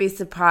 I wouldn't be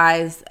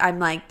surprised. I'm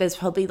like, there's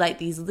probably like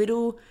these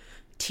little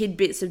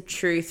tidbits of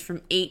truth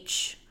from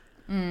each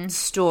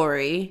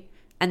story.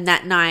 And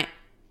that night,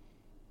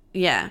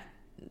 yeah.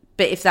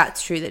 But if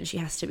that's true, then she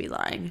has to be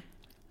lying.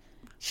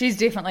 She's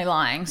definitely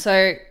lying.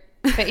 So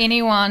for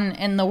anyone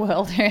in the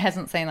world who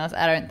hasn't seen this,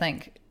 I don't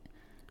think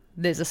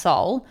there's a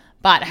soul.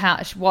 But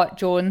what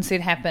Jordan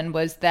said happened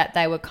was that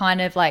they were kind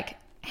of like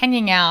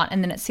hanging out,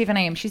 and then at 7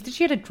 a.m. she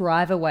had a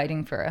driver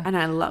waiting for her. And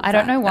I love that. I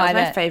don't know why. That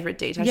was my favourite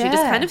detail. Yeah. She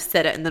just kind of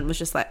said it and then was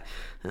just like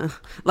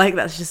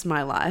that's just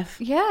my life.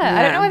 Yeah.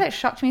 I don't know why that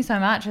shocked me so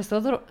much. I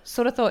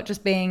sort of thought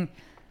just being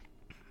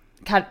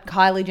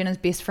Kylie Jenner's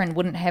best friend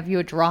wouldn't have you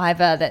a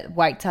driver that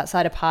waits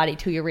outside a party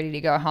till you're ready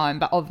to go home.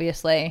 But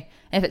obviously,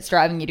 if it's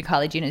driving you to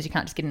Kylie Jenner's, you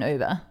can't just get an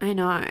Uber. I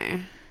know.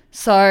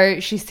 So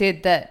she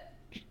said that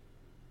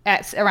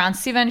at around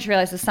 7, she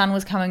realized the sun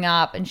was coming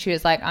up and she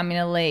was like, I'm going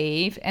to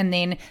leave. And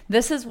then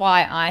this is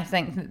why I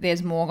think that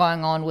there's more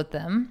going on with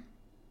them.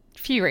 A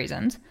few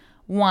reasons.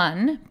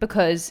 One,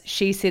 because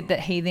she said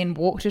that he then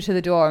walked her to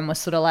the door and was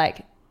sort of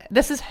like,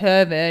 this is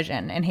her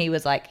version. And he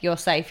was like, you're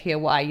safe here.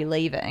 Why are you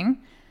leaving?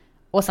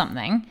 Or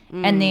something.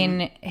 And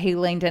then he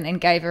leaned in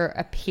and gave her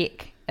a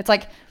peck. It's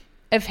like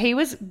if he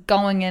was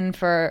going in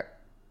for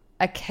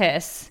a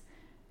kiss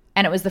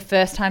and it was the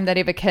first time they'd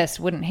ever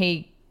kissed, wouldn't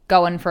he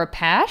go in for a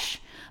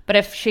pash? But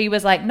if she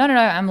was like, no,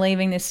 I'm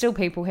leaving. There's still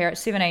people here at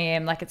 7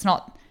 a.m. Like, it's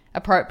not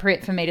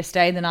appropriate for me to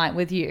stay the night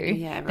with you.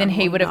 Then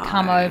he would have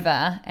come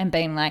over and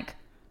been like,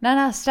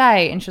 no,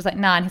 stay. And she was like,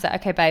 nah. And he's like,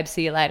 okay, babe,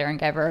 see you later. And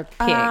gave her a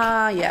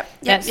peck. Yep.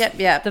 That's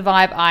the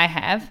vibe I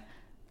have.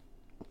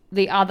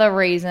 The other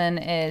reason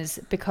is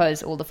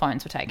because all the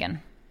phones were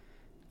taken.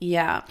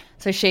 Yeah.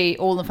 So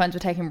all the phones were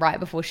taken right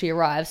before she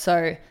arrived.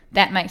 So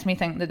that makes me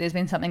think that there's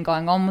been something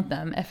going on with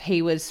them if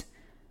he was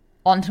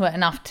onto it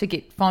enough to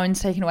get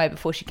phones taken away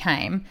before she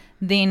came.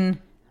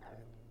 Then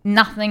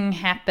nothing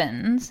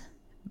happens,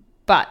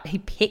 but he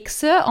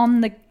pecks her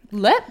on the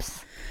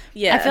lips.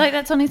 Yeah. I feel like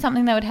that's only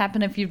something that would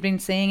happen if you've been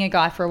seeing a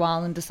guy for a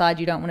while and decide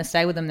you don't want to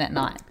stay with him that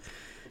night.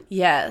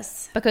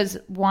 Yes. Because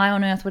why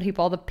on earth would he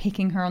bother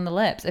pecking her on the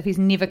lips if he's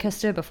never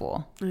kissed her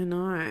before? I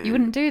know. You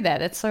wouldn't do that.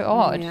 That's so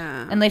odd.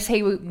 Yeah. Unless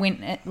he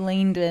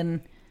leaned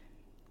in,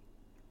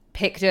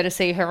 pecked her to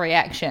see her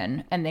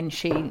reaction, and then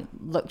she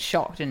looked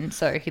shocked, and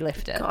so he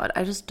left it. God,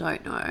 I just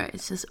don't know.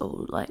 It's just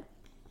all like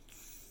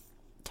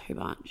too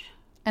much.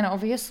 And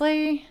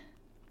obviously,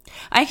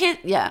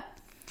 yeah.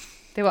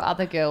 there were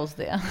other girls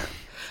there.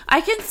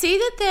 I can see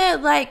that they're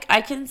like,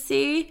 I can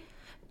see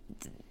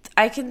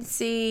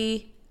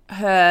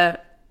her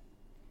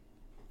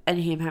and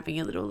him having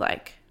a little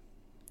like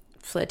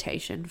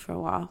flirtation for a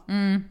while.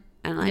 And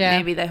like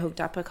maybe they hooked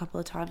up a couple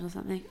of times or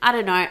something. I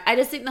don't know. I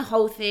just think the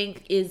whole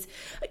thing is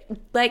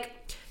like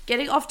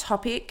getting off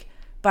topic,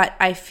 but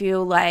I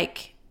feel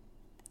like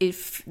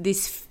if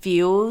this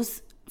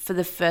feels for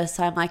the first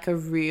time like a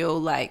real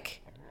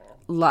like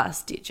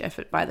last ditch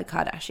effort by the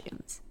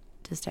Kardashians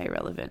to stay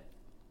relevant.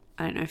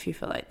 I don't know if you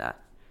feel like that.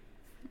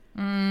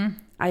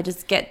 I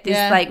just get this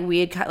like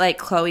weird, like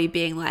Chloe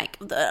being like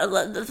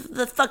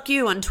the fuck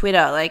you on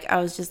Twitter. Like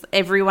I was just,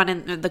 everyone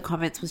in the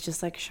comments was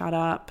just like, shut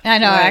up. I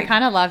know. Like, I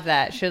kind of love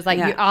that. She was like,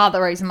 you are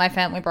the reason my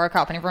family broke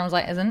up. And everyone was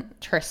like,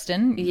 isn't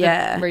Tristan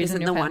the reason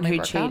isn't your the one family who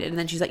broke cheated? up? And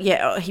then she's like,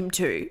 yeah, him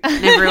too.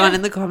 And everyone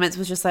in the comments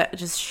was just like,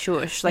 just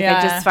shush. Like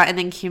I just, and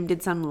then Kim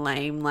did some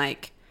lame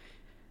like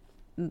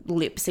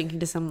lip syncing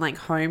to some like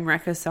home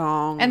wrecker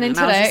song. And then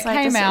I was today just it like,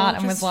 came just all out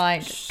and was just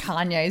like,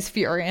 Kanye's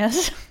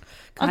furious.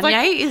 I was Kanye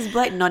like, is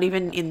like not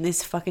even in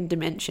this fucking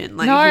dimension.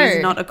 Like No.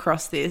 he's not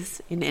across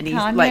this in any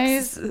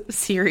Kanye's-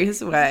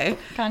 serious way.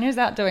 Kanye's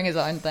out doing his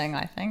own thing,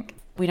 I think.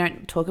 We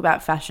don't talk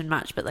about fashion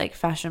much, but like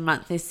Fashion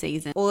Month this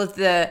season, all of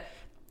the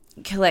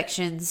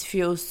collections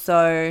feel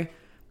so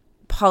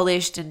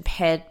polished and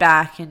pared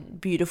back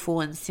and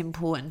beautiful and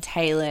simple and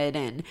tailored,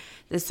 and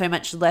there's so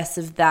much less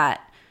of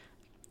that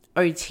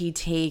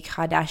OTT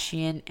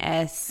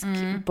Kardashian-esque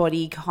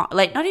bodycon,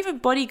 like not even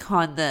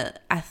bodycon, the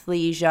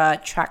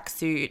athleisure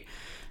tracksuit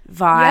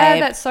vibe. Yeah,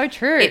 that's so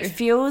true. It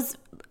feels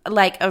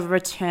like a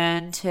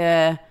return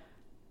to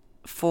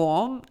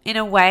form in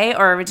a way,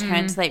 or a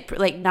return to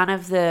like none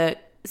of the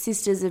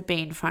sisters have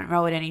been front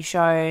row at any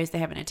shows. They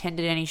haven't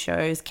attended any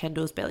shows.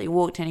 Kendall's barely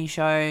walked any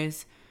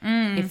shows,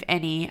 if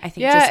any. I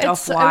think just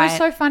Off-White. It was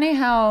so funny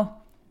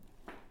how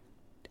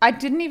I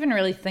didn't even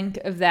really think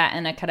of that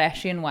in a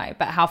Kardashian way,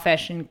 but how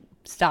fashion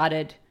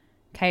started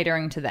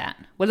catering to that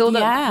with all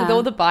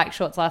the bike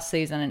shorts last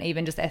season, and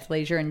even just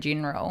athleisure in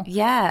general.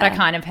 Yeah, but I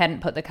kind of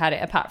hadn't put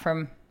the apart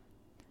from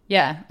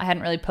I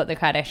hadn't really put the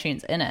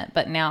Kardashians in it,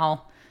 but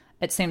now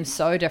it seems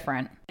so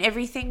different.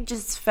 Everything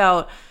just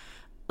felt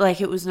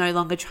like it was no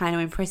longer trying to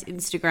impress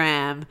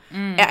Instagram.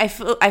 I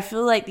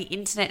feel like the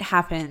internet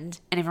happened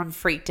and everyone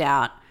freaked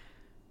out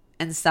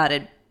and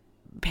started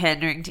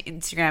pandering to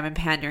Instagram and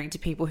pandering to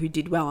people who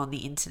did well on the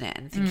internet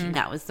and thinking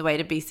that was the way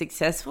to be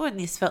successful. And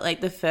this felt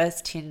like the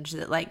first tinge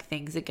that like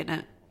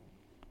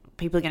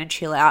people are gonna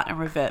chill out and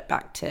revert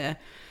back to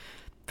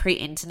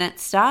pre-internet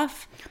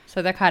stuff.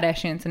 So the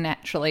Kardashians are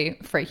naturally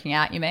freaking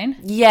out, you mean?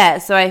 Yeah,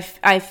 so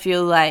I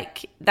feel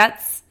like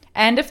that's...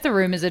 And if the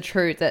rumors are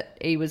true that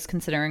he was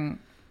considering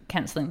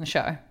cancelling the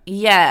show.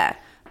 Yeah.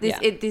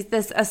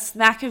 There's a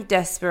smack of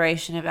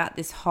desperation about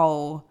this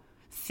whole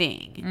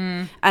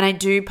thing.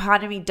 And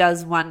part of me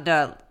does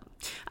wonder,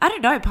 I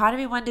don't know, part of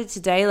me wondered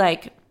today,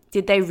 like,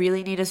 did they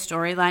really need a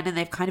storyline? And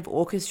they've kind of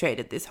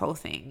orchestrated this whole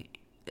thing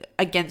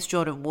against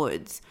Jordan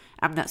Woods.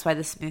 That's why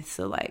the Smiths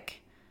are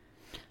like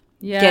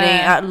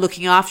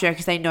looking after her,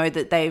 because they know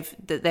that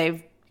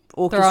they've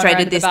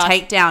orchestrated this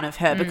takedown of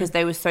her because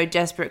they were so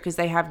desperate, because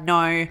they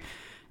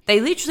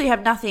literally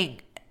have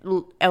nothing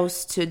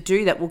else to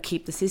do that will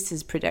keep the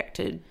sisters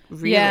protected,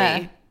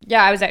 really.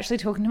 Yeah, I was actually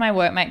talking to my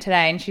workmate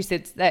today, and she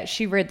said that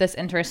she read this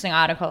interesting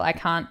article. I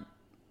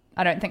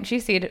don't think she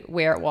said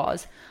where it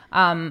was,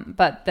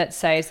 but that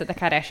says that the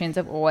Kardashians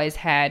have always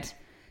had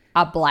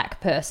a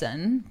black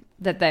person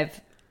that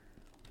they've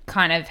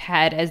kind of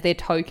had as their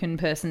token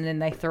person, then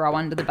they throw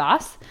under the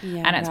bus.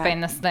 Yeah, and it's been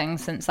this thing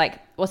since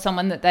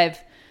someone that they've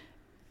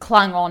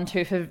clung on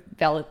to for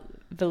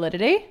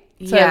validity.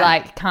 So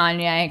like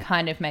Kanye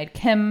kind of made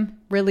Kim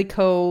really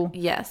cool.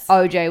 Yes.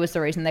 OJ was the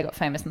reason they got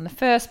famous in the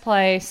first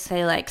place.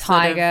 They like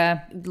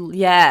Tiger.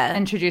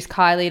 Introduced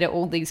Kylie to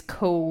all these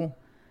cool,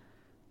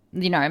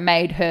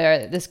 made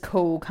her this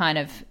cool kind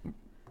of,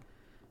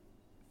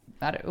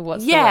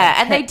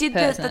 they did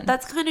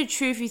that's kind of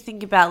true if you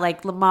think about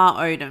like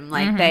Lamar Odom.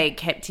 Like they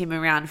kept him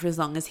around for as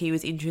long as he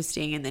was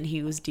interesting, and then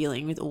he was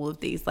dealing with all of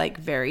these like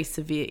very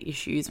severe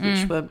issues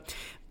which were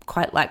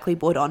quite likely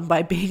brought on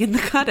by being in the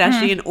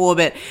Kardashian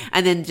orbit,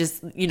 and then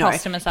just, you know,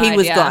 Tossed him aside, he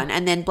was yeah. gone.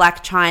 And then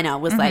Black China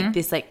was like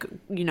this, like,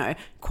 you know,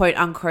 quote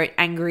unquote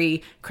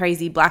angry,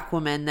 crazy black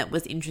woman that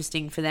was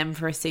interesting for them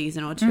for a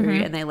season or two,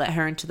 and they let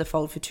her into the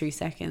fold for 2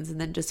 seconds and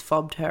then just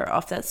fobbed her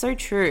off. That's so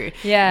true.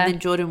 Yeah. And then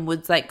Jordan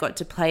Woods like got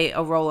to play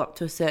a role up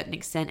to a certain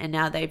extent, and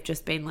now they've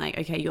just been like,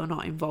 okay, you're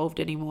not involved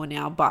anymore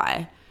now,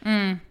 bye.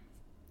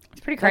 It's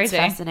pretty crazy.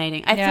 That's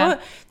fascinating. I Yeah.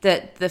 thought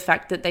that the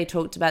fact that they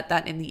talked about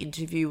that in the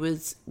interview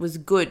was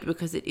good,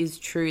 because it is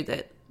true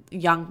that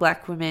young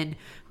black women,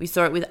 we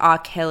saw it with R.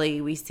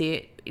 Kelly, we see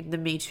it in the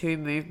Me Too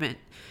movement,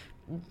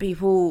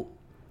 people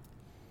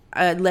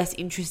are less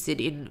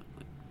interested in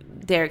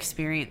their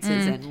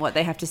experiences and what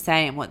they have to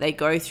say and what they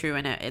go through,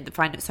 and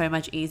find it so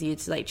much easier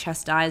to like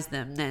chastise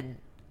them than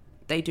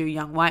they do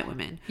young white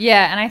women.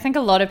 Yeah, and I think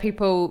a lot of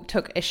people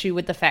took issue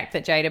with the fact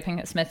that Jada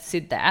Pinkett Smith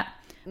said that,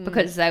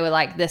 because they were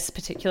like, this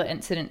particular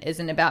incident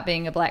isn't about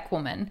being a black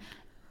woman.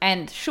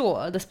 And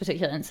sure, this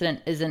particular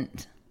incident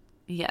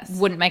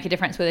wouldn't make a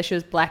difference whether she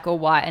was black or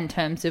white in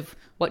terms of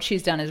what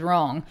she's done is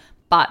wrong,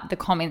 but the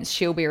comments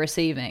she'll be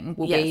receiving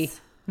will be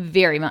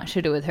very much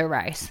to do with her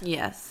race.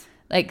 Yes.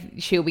 Like,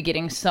 she'll be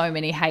getting so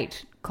many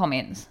hate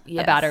comments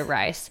about her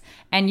race.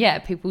 And yeah,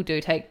 people do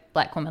take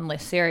black women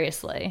less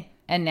seriously.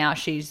 And now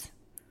she's,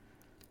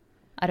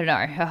 I don't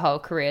know, her whole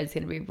career is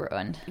going to be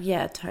ruined.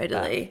 Yeah,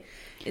 totally.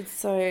 It's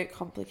so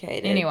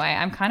complicated. Anyway,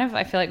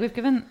 I feel like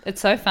it's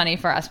so funny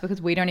for us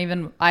because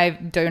I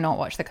do not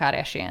watch the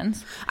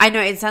Kardashians. I know,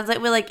 it sounds like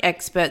we're like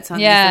experts on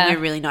this, and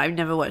we're really not. I've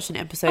never watched an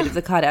episode of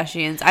the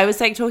Kardashians. I was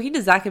like talking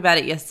to Zach about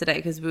it yesterday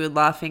because we were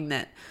laughing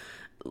that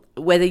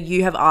whether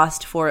you have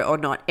asked for it or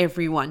not,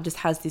 everyone just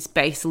has this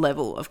base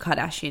level of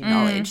Kardashian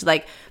knowledge.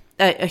 Like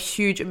a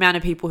huge amount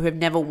of people who have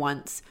never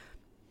once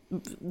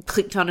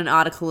clicked on an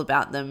article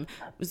about them,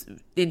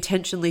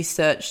 intentionally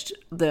searched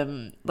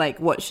them, like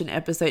watched an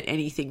episode,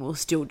 anything, will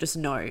still just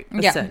know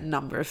a certain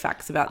number of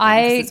facts about them,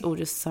 because it's all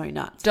just so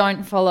nuts.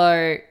 Don't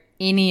follow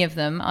any of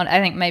them. I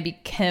think maybe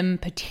Kim,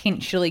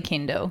 potentially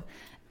Kendall,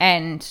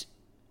 and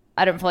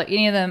I don't follow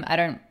any of them. I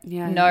don't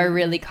know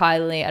really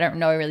Kylie. I don't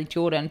know really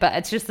Jordan. But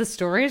it's just, the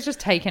story has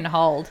just taken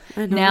hold.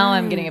 Now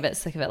I'm getting a bit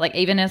sick of it. Like,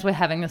 even as we're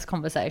having this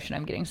conversation,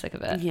 I'm getting sick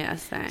of it. Yeah,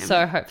 same.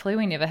 So hopefully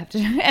we never have to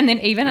do it. And then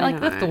even like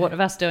the thought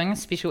of us doing a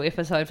special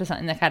episode for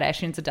something the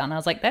Kardashians have done, I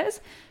was like, that is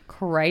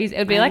crazy. It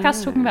would be like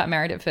us talking about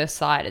Married at First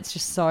Sight. It's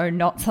just so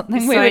not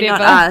something we would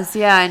not ever us.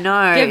 Yeah, I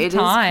know. give It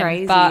time, is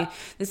crazy. but-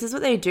 This is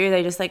what they do.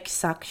 They just like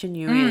suction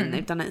you in.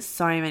 They've done it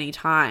so many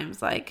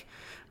times. Like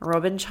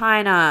Robin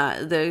China,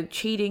 the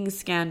cheating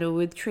scandal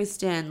with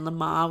Tristan,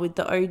 Lamar with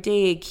the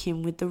OD,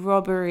 Kim with the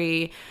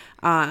robbery.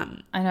 I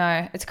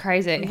know, it's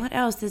crazy. What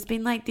else? There's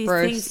been like these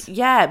Bruce. things.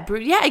 Yeah,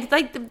 it's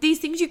like these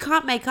things you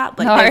can't make up.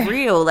 Like, No. they're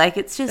real. Like,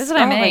 it's just, That's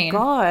what I mean. my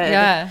God.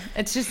 Yeah,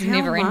 it's just How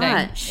never ending.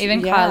 much? Even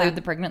Yeah. Kylie with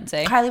the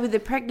pregnancy. Kylie with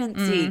the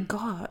pregnancy.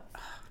 God.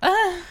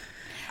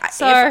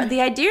 So-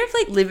 the idea of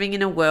like living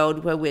in a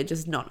world where we're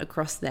just not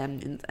across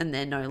them and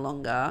they're no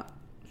longer.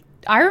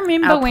 I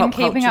remember Our when pop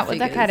Keeping culture Up with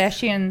the figures.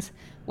 Kardashians,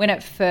 when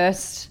it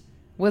first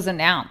was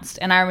announced,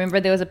 and I remember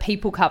there was a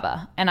People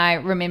cover, and I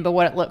remember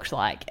what it looked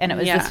like, and it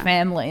was this Yeah.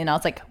 family, and I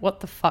was like, what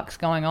the fuck's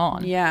going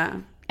on? Yeah.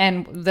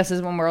 And this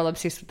is when we're all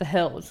obsessed with the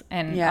hills,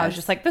 and I Yes. was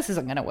just like, this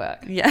isn't going to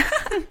work. Yeah.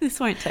 This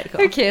won't take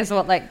Who off. cares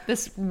what like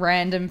this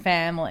random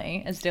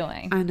family is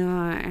doing? I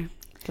know.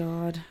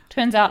 God.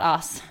 Turns out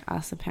us.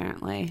 Us,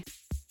 apparently.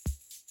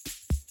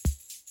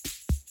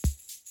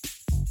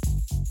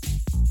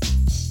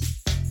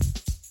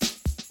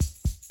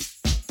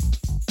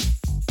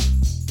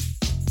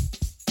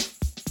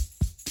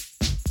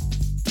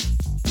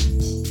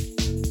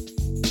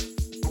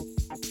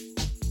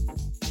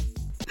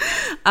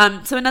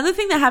 So another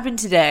thing that happened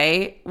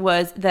today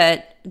was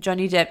that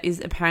Johnny Depp is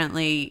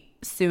apparently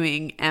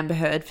suing Amber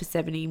Heard for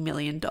 $70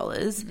 million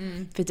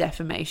for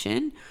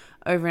defamation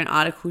over an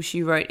article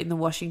she wrote in the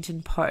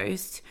Washington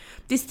Post.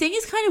 This thing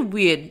is kind of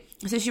weird.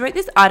 So she wrote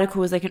this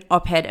article as like an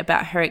op-ed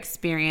about her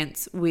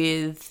experience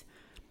with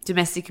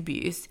domestic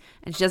abuse,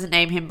 and she doesn't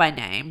name him by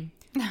name,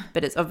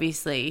 but it's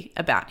obviously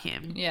about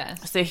him.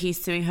 Yes. So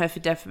he's suing her for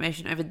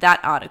defamation over that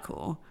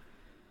article.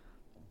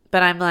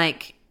 But I'm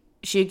like,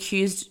 she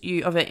accused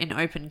you of it in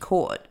open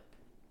court.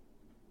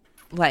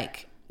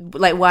 Like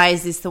why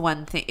is this the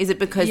one thing? Is it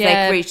because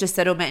Yeah. they reached a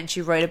settlement and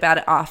she wrote about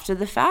it after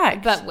the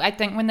fact? But I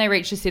think when they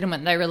reached a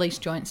settlement, they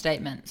released joint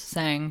statements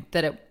saying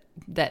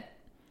that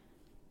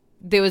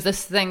there was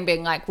this thing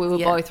being like, we were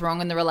both wrong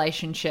in the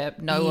relationship.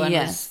 No one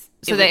was.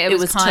 So it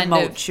was kind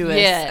tumultuous.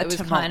 of, yeah, a it was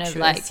kind of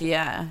like tumultuous,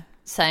 yeah.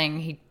 saying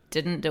he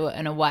didn't do it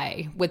in a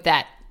way with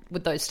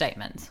those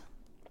statements.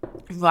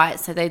 Right,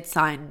 so they'd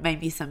signed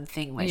maybe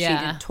something where she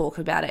Yeah. didn't talk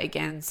about it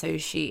again,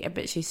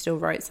 but she still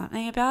wrote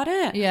something about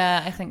it.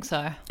 Yeah, I think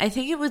so. I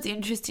think it was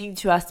interesting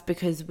to us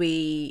because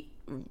we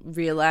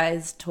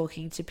realized,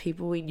 talking to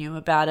people we knew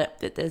about it,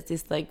 that there's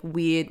this like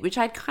weird, which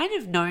I'd kind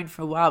of known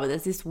for a while, but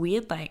there's this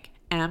weird like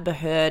Amber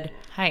Heard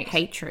Hate.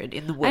 hatred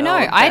in the world. I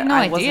know. I had no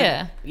that wasn't-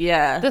 idea.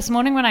 Yeah. This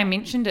morning when I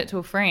mentioned it to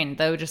a friend,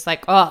 they were just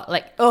like,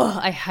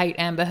 I hate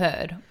Amber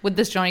Heard with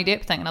this Johnny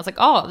Depp thing. And I was like,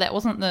 oh, that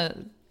wasn't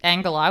the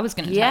angle I was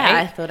going to yeah,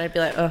 I take. thought I'd be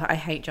like, oh, I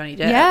hate Johnny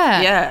Depp.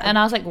 Yeah. Yeah. And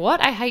I was like, what?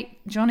 I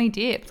hate Johnny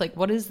Depp. Like,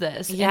 what is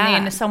this? Yeah.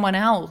 And then someone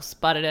else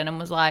butted in and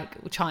was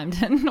like,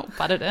 chimed in, not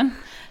butted in.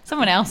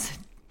 Someone else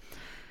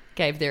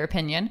gave their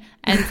opinion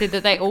and said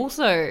that they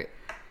also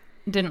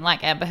didn't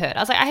like Amber Heard. I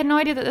was like, I had no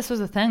idea that this was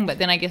a thing. But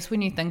then I guess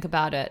when you think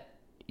about it,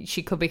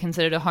 she could be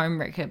considered a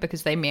homewrecker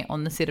because they met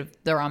on the set of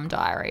The Rum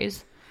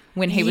Diaries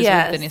when he was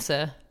Yes. with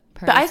Vanessa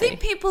Paradis. But I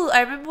think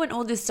I remember when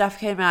all this stuff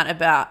came out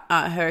about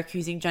her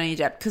accusing Johnny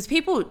Depp, because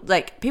people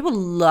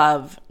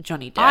love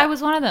Johnny Depp. I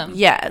was one of them.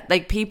 Yeah,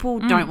 like people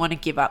don't want to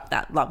give up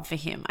that love for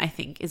him, I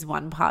think is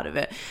one part of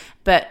it.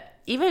 But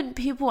even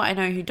people I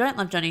know who don't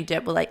love Johnny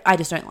Depp were like, I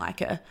just don't like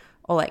her.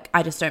 Or like,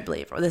 I just don't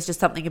believe her. Or there's just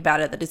something about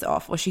her that is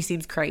off. Or she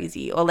seems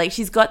crazy. Or like,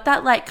 she's got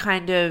that like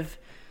kind of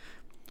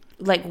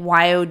like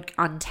wild,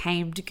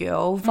 untamed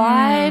girl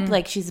vibe.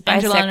 Like she's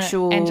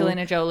bisexual.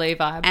 Angelina Jolie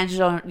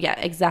vibe. Yeah,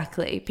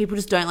 exactly. People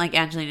just don't like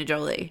Angelina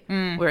Jolie.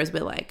 Whereas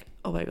we're like,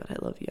 oh my God,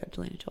 I love you,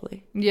 Angelina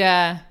Jolie.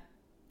 Yeah.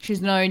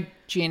 She's no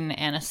Jen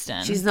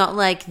Aniston. She's not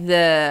like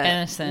the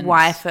Innocent.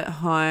 wife at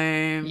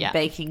home, Yeah.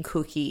 baking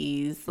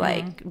cookies,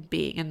 like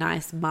being a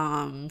nice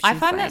mum. I She's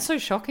find like, that so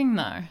shocking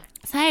though.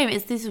 same.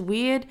 It's this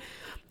weird.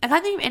 I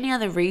can't think of any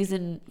other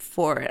reason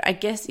for it. I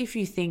guess if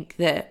you think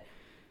that,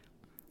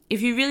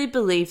 if you really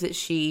believe that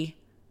she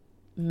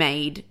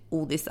made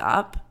all this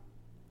up,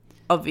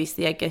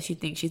 obviously, I guess you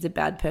think she's a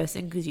bad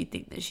person because you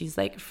think that she's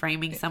like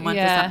framing someone for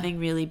Yeah. something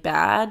really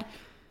bad.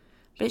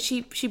 But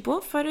she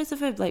brought photos of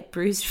her like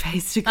bruised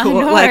face to I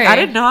court. know. Like I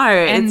don't know,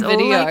 And it's all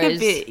like a videos.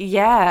 bit,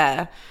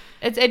 yeah.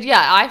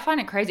 Yeah, I find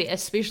it crazy,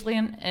 especially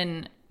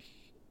in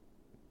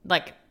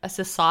like a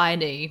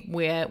society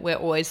where we're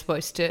always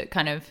supposed to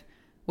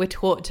we're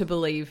taught to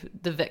believe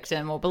the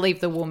victim or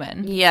believe the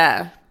woman.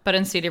 Yeah. But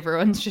instead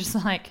everyone's just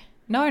like,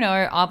 no,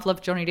 I've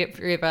loved Johnny Depp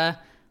forever.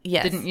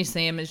 Yes. Didn't you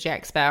see him as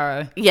Jack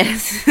Sparrow?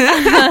 Yes.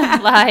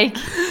 Like,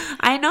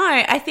 I know.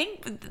 I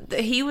think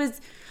he was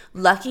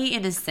lucky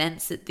in a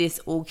sense that this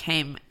all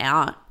came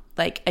out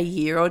like a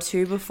year or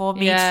two before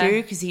Me Yeah.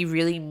 Too, because he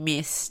really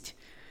missed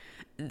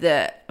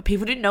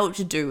people didn't know what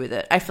to do with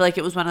it. I feel like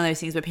it was one of those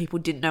things where people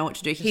didn't know what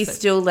to do. He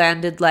still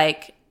landed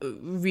like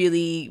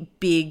really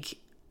big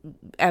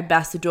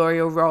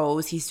ambassadorial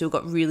roles. He still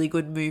got really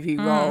good movie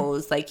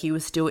roles. Like he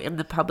was still in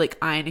the public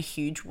eye in a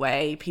huge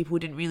way. People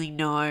didn't really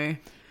know.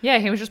 yeah,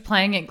 he was just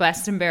playing at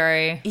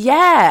Glastonbury.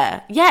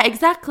 Yeah,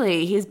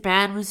 exactly. His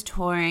band was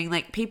touring.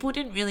 Like, people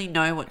didn't really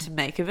know what to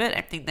make of it.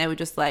 I think they were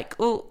just like,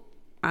 oh,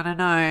 I don't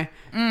know.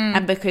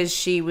 And because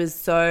she was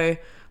so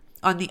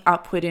on the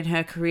upward in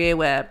her career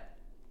where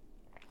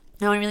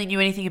no one really knew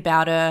anything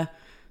about her,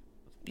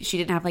 she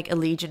didn't have, like, a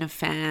legion of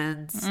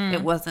fans.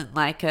 It wasn't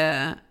like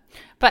a...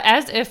 But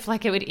as if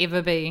like it would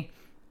ever be,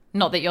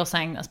 not that you're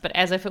saying this, but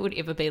as if it would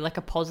ever be like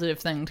a positive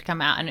thing to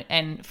come out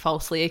and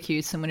falsely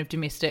accuse someone of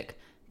domestic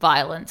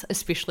violence,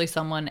 especially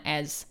someone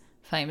as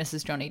famous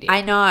as Johnny Depp.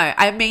 I know.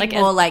 I mean Like,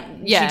 more as- like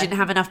yeah. she didn't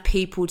have enough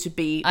people to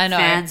be I know.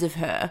 fans of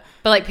her.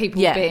 But like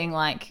people Yeah. being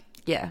like,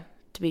 Yeah,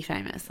 to be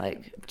famous.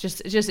 Like...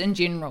 just in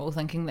general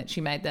thinking that she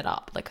made that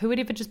up. Like who would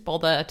ever just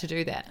bother to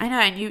do that? I know,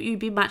 and you'd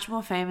be much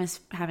more famous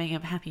having a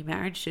happy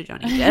marriage to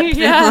Johnny Depp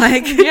Yeah, than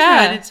like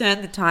yeah. trying to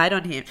turn the tide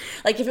on him.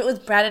 Like if it was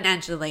Brad and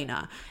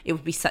Angelina, it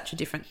would be such a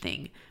different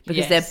thing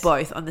because Yes. they're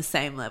both on the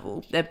same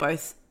level. They're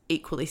both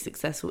equally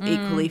successful,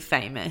 equally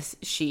famous.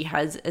 She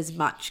has as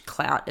much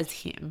clout as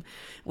him,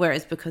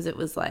 whereas because it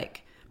was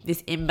like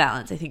this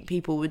imbalance, I think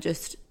people were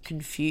just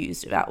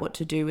confused about what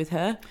to do with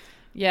her.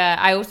 Yeah,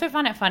 I also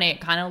find it funny. It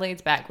kind of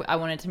leads back. I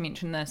wanted to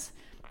mention this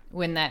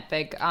when that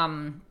big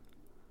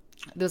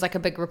there was like a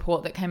big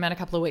report that came out a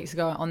couple of weeks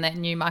ago on that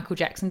new Michael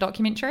Jackson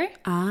documentary.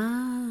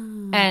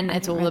 And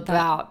it's all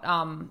about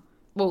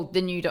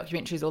the new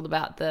documentary is all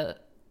about the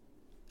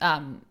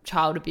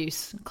child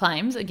abuse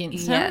claims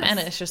against him. Yes. And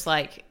it's just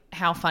like,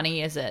 how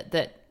funny is it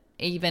that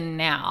even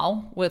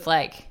now with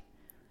like,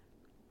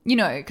 you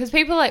know, because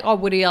people are like, oh,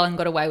 Woody Allen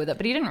got away with it,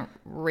 but he didn't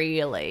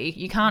really.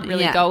 You can't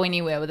really Yeah. go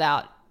anywhere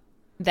without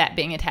that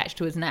being attached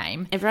to his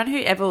name. Everyone who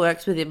ever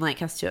works with him like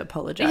has to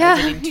apologize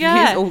in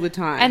interviews all the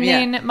time. And Yeah.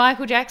 then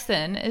Michael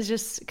Jackson is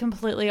just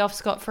completely off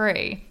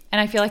scot-free.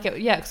 And I feel like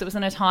because it was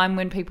in a time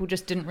when people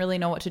just didn't really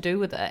know what to do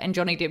with it. And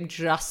Johnny Depp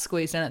just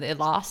squeezed in at the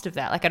last of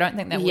that. Like, I don't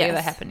think that will Yes.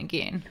 ever happen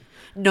again.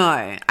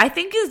 No, I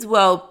think as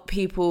well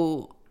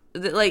people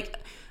like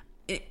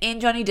in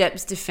Johnny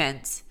Depp's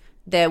defense,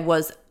 there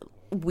was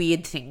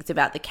weird things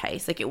about the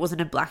case. Like it wasn't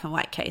a black and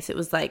white case. It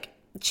was like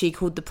she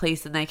called the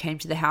police and they came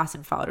to the house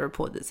and filed a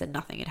report that said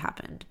nothing had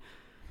happened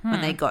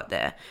when they got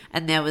there.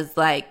 And there was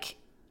like,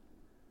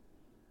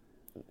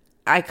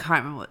 I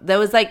can't remember. There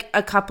was like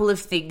a couple of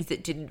things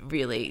that didn't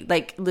really,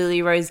 like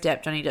Lily Rose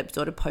Depp, Johnny Depp's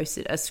daughter,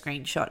 posted a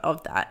screenshot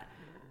of that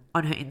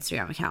on her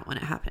Instagram account when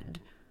it happened.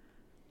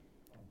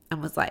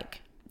 And was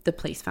like, the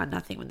police found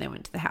nothing when they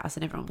went to the house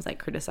and everyone was like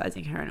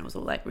criticizing her and it was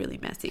all like really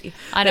messy.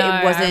 I But know,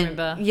 it wasn't, I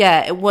remember.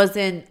 Yeah, it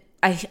wasn't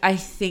I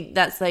think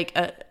that's like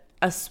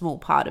a small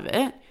part of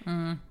it.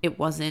 It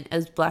wasn't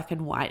as black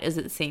and white as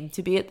it seemed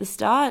to be at the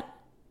start.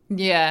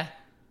 Yeah,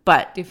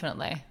 But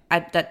definitely.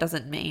 that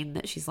doesn't mean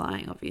that she's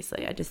lying,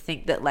 obviously. I just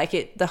think that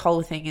like the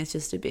whole thing is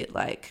just a bit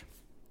like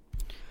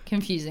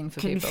Confusing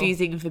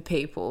for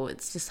people.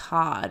 It's just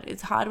hard.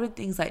 It's hard when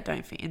things like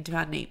don't fit into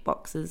our neat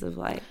boxes of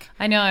like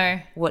I know.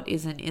 what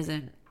isn't.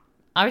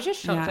 I was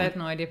just shocked. Yeah. I had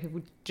no idea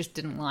people just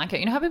didn't like it.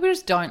 You know how people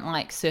just don't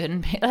like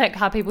certain like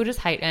how people just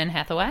hate Anne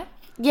Hathaway?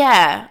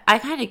 Yeah, I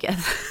kind of get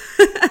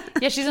that.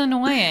 Yeah, she's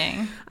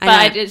annoying. I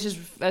But know.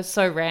 it's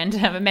so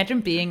random.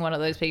 Imagine being one of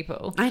those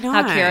people. I know.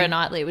 How Keira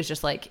Knightley was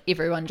just like,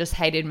 everyone just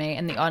hated me.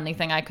 And the only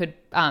thing I could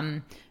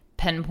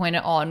pinpoint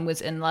it on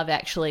was in Love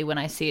Actually when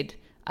I said,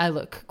 I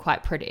look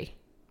quite pretty,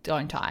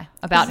 don't I?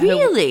 About her.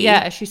 Really?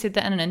 Yeah, she said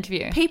that in an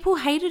interview. People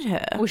hated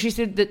her. Well, she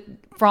said that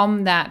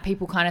from that,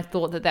 people kind of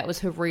thought that was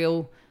her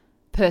real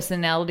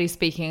personality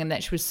speaking and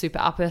that she was super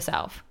up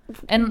herself.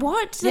 And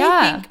What? Do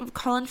yeah. they think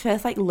Colin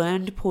Firth like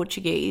learned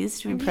Portuguese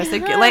to impress a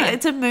girl? Like,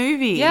 it's a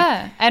movie.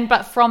 Yeah.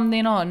 But from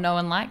then on, no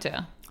one liked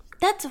her.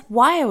 That's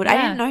wild. I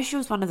Yeah. didn't know she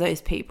was one of those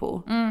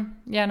people.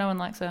 Yeah, no one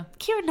likes her.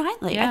 Keira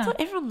Knightley. Yeah. I thought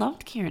everyone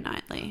loved Keira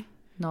Knightley.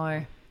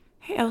 No.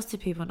 Who else do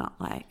people not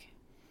like?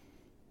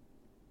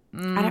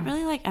 I don't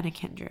really like Anna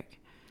Kendrick.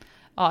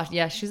 Oh,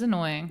 yeah, she's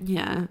annoying.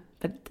 Yeah,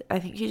 but I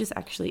think she just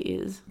actually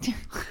is.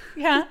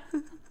 Yeah.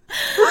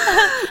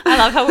 I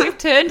love how we've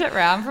turned it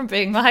around from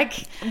being like,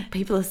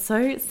 People are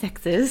so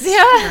sexist.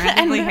 Yeah,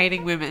 randomly and-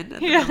 hating women.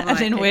 And yeah, I'm and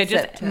then like, we're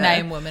just except her.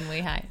 name women we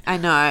hate. I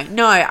know.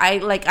 No,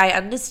 I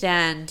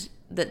understand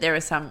that there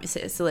are some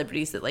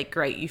celebrities that like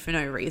grate you for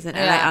no reason,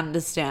 and Yeah. I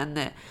understand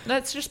that.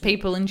 That's just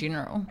people in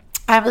general.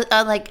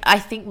 I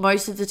think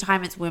most of the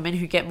time it's women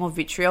who get more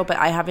vitriol, but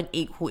I have an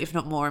equal, if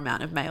not more,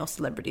 amount of male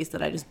celebrities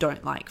that I just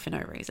don't like for no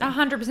reason.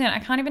 100%. I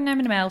can't even name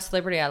a male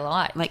celebrity I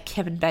like. Like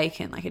Kevin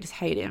Bacon, like I just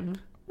hate him.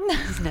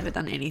 He's never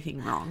done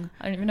anything wrong.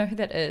 I don't even know who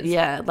that is.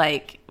 Yeah,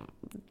 like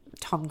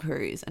Tom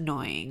Cruise,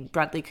 annoying.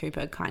 Bradley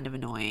Cooper, kind of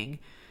annoying.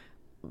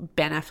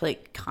 Ben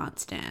Affleck, can't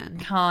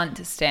stand.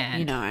 Can't stand.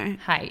 You know,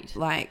 Hate.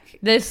 like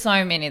There's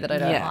so many that I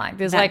don't yeah, like.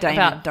 There's Matt like Damon,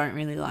 about don't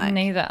really like.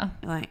 neither.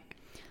 Like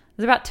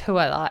There's about 2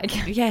 I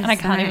like. yeah, and I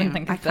can't even same.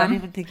 think of I them. can't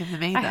even think of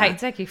them either. I hate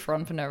Zac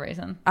Efron for no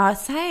reason.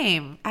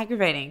 Same,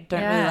 aggravating.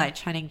 Don't really Yeah. like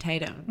Channing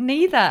Tatum.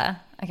 Neither.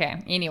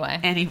 Okay, anyway.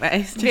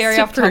 Anyways, just Very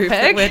to off prove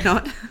that topic. we're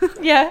not.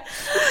 Yeah.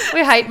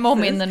 We hate more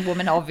men than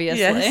women, obviously.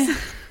 Yes.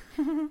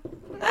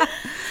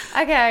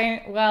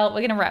 Okay, well,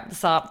 we're going to wrap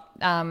this up.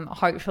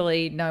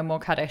 Hopefully no more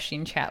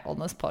Kardashian chat on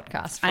this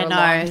podcast for I a long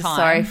know. time.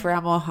 Sorry for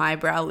our more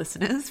highbrow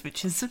listeners,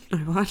 which is no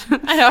one.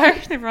 I know.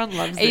 Everyone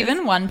loves this.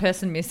 Even one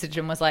person messaged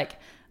and was like,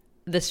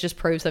 this just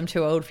proves I'm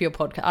too old for your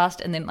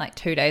podcast. And then like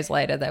 2 days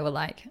later, they were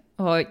like,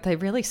 oh, they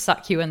really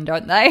suck you in,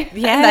 don't they? They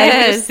were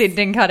Yes. just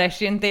sending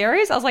Kardashian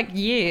theories. I was like,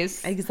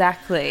 yes.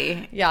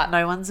 Exactly. Yeah.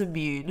 No one's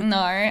immune.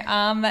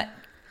 No.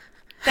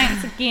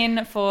 Thanks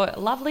again for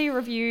lovely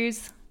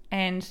reviews.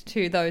 And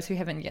to those who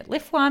haven't yet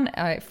left one,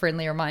 a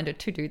friendly reminder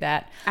to do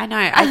that. I know.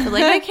 I feel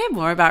like I care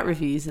more about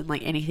reviews than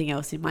like anything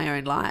else in my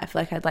own life.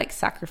 Like I'd like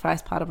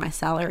sacrifice part of my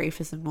salary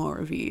for some more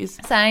reviews.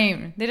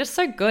 Same. They're just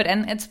so good.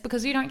 And it's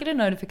because you don't get a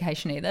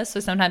notification either. So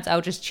sometimes I'll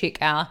just check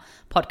our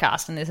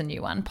podcast and there's a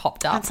new one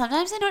popped up. And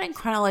sometimes they're not in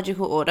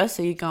chronological order,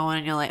 so you go on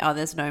and you're like, oh,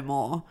 there's no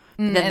more.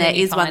 But then and there then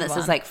you is one find that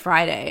says one. like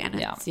Friday, and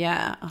Yeah. it's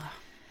Oh.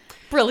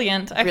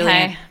 Brilliant. Okay.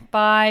 Brilliant.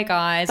 Bye,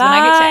 guys. When I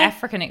get to Bye.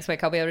 Africa next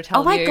week, I'll be able to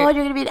tell Oh my you. god,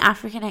 you're gonna be in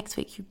Africa next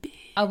week, you bitch.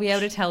 I'll be able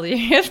to tell you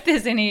if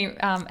there's any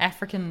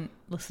African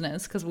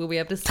listeners because we'll be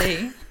able to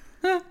see.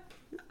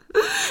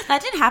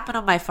 That did happen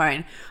on my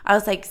phone. I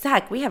was like,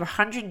 Zach, we have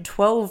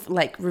 112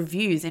 like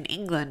reviews in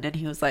England, and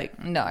he was like,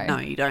 No.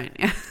 you don't.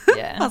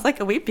 Yeah. I was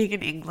like, are we big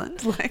in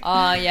England? Like,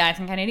 Oh, yeah. I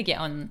think I need to get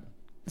on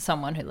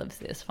someone who lives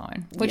there's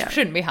phone, which Yeah.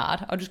 shouldn't be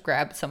hard. I'll just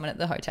grab someone at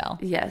the hotel.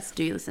 yes.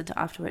 Do you listen to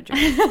Afterward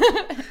Drinks?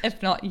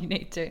 If not, you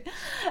need to.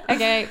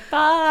 Okay.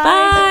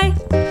 Bye.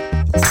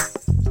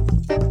 Bye.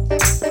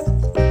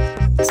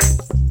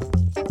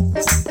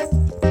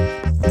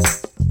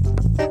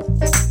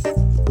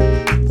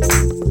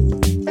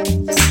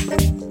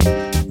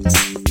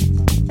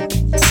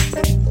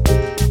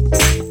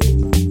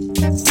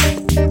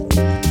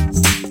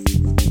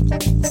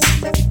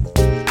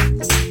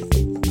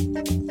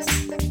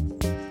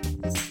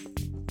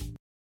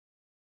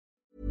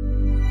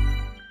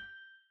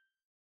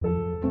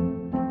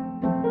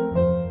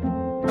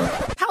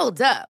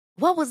 Hold up.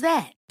 What was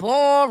that?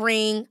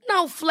 Boring.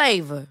 No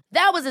flavor.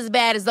 That was as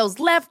bad as those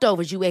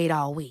leftovers you ate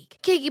all week.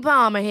 Keke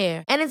Palmer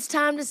here, and it's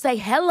time to say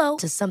hello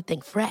to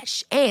something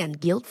fresh and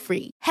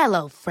guilt-free.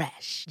 Hello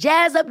Fresh.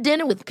 Jazz up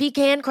dinner with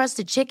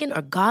pecan-crusted chicken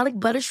or garlic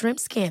butter shrimp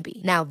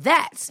scampi. Now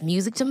that's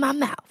music to my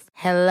mouth.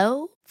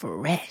 Hello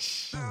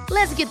Fresh.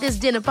 Let's get this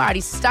dinner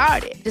party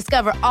started.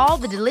 Discover all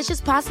the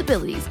delicious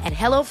possibilities at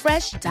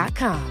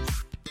hellofresh.com.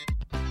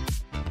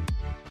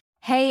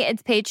 Hey,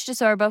 it's Paige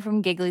DeSorbo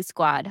from Giggly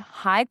Squad.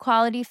 High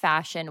quality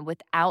fashion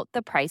without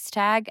the price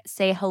tag.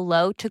 Say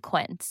hello to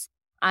Quince.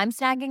 I'm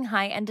snagging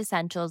high-end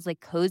essentials like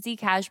cozy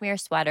cashmere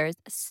sweaters,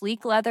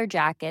 sleek leather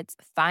jackets,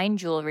 fine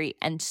jewelry,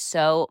 and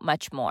so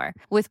much more.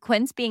 With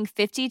Quince being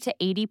 50 to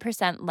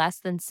 80% less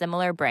than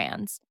similar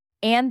brands.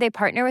 And they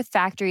partner with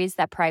factories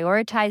that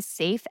prioritize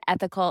safe,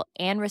 ethical,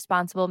 and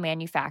responsible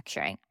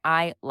manufacturing.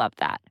 I love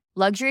that.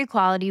 Luxury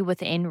quality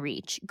within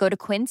reach. Go to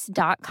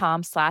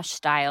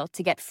quince.com/style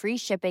to get free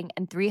shipping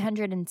and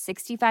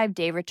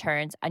 365-day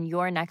returns on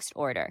your next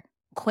order.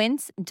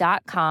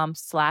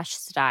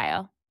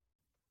 Quince.com/style.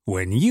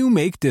 When you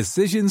make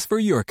decisions for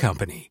your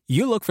company,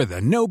 you look for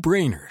the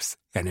no-brainers.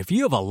 And if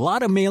you have a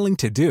lot of mailing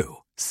to do,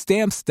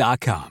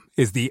 Stamps.com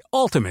is the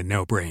ultimate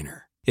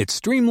no-brainer. It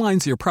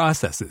streamlines your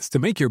processes to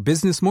make your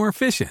business more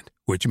efficient,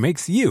 which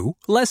makes you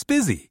less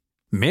busy.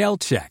 Mail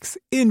checks,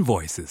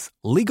 invoices,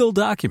 legal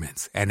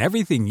documents, and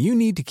everything you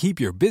need to keep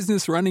your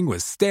business running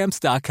with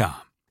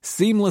Stamps.com.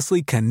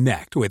 Seamlessly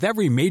connect with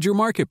every major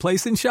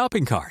marketplace and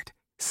shopping cart.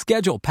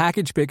 Schedule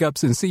package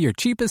pickups and see your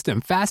cheapest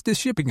and fastest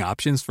shipping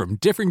options from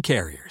different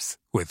carriers,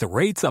 with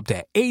rates up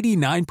to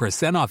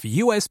 89% off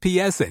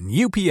USPS and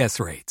UPS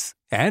rates.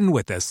 And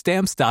with the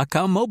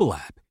Stamps.com mobile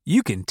app,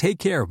 you can take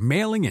care of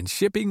mailing and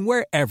shipping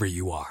wherever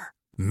you are.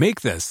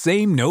 Make the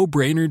same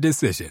no-brainer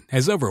decision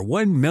as over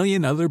 1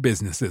 million other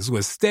businesses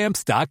with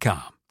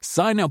Stamps.com.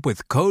 Sign up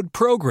with code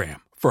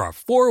PROGRAM for a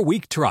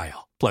 4-week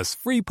trial, plus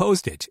free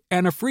postage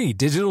and a free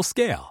digital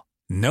scale.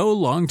 No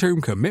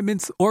long-term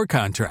commitments or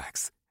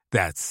contracts.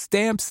 That's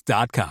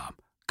Stamps.com.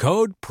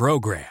 Code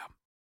PROGRAM.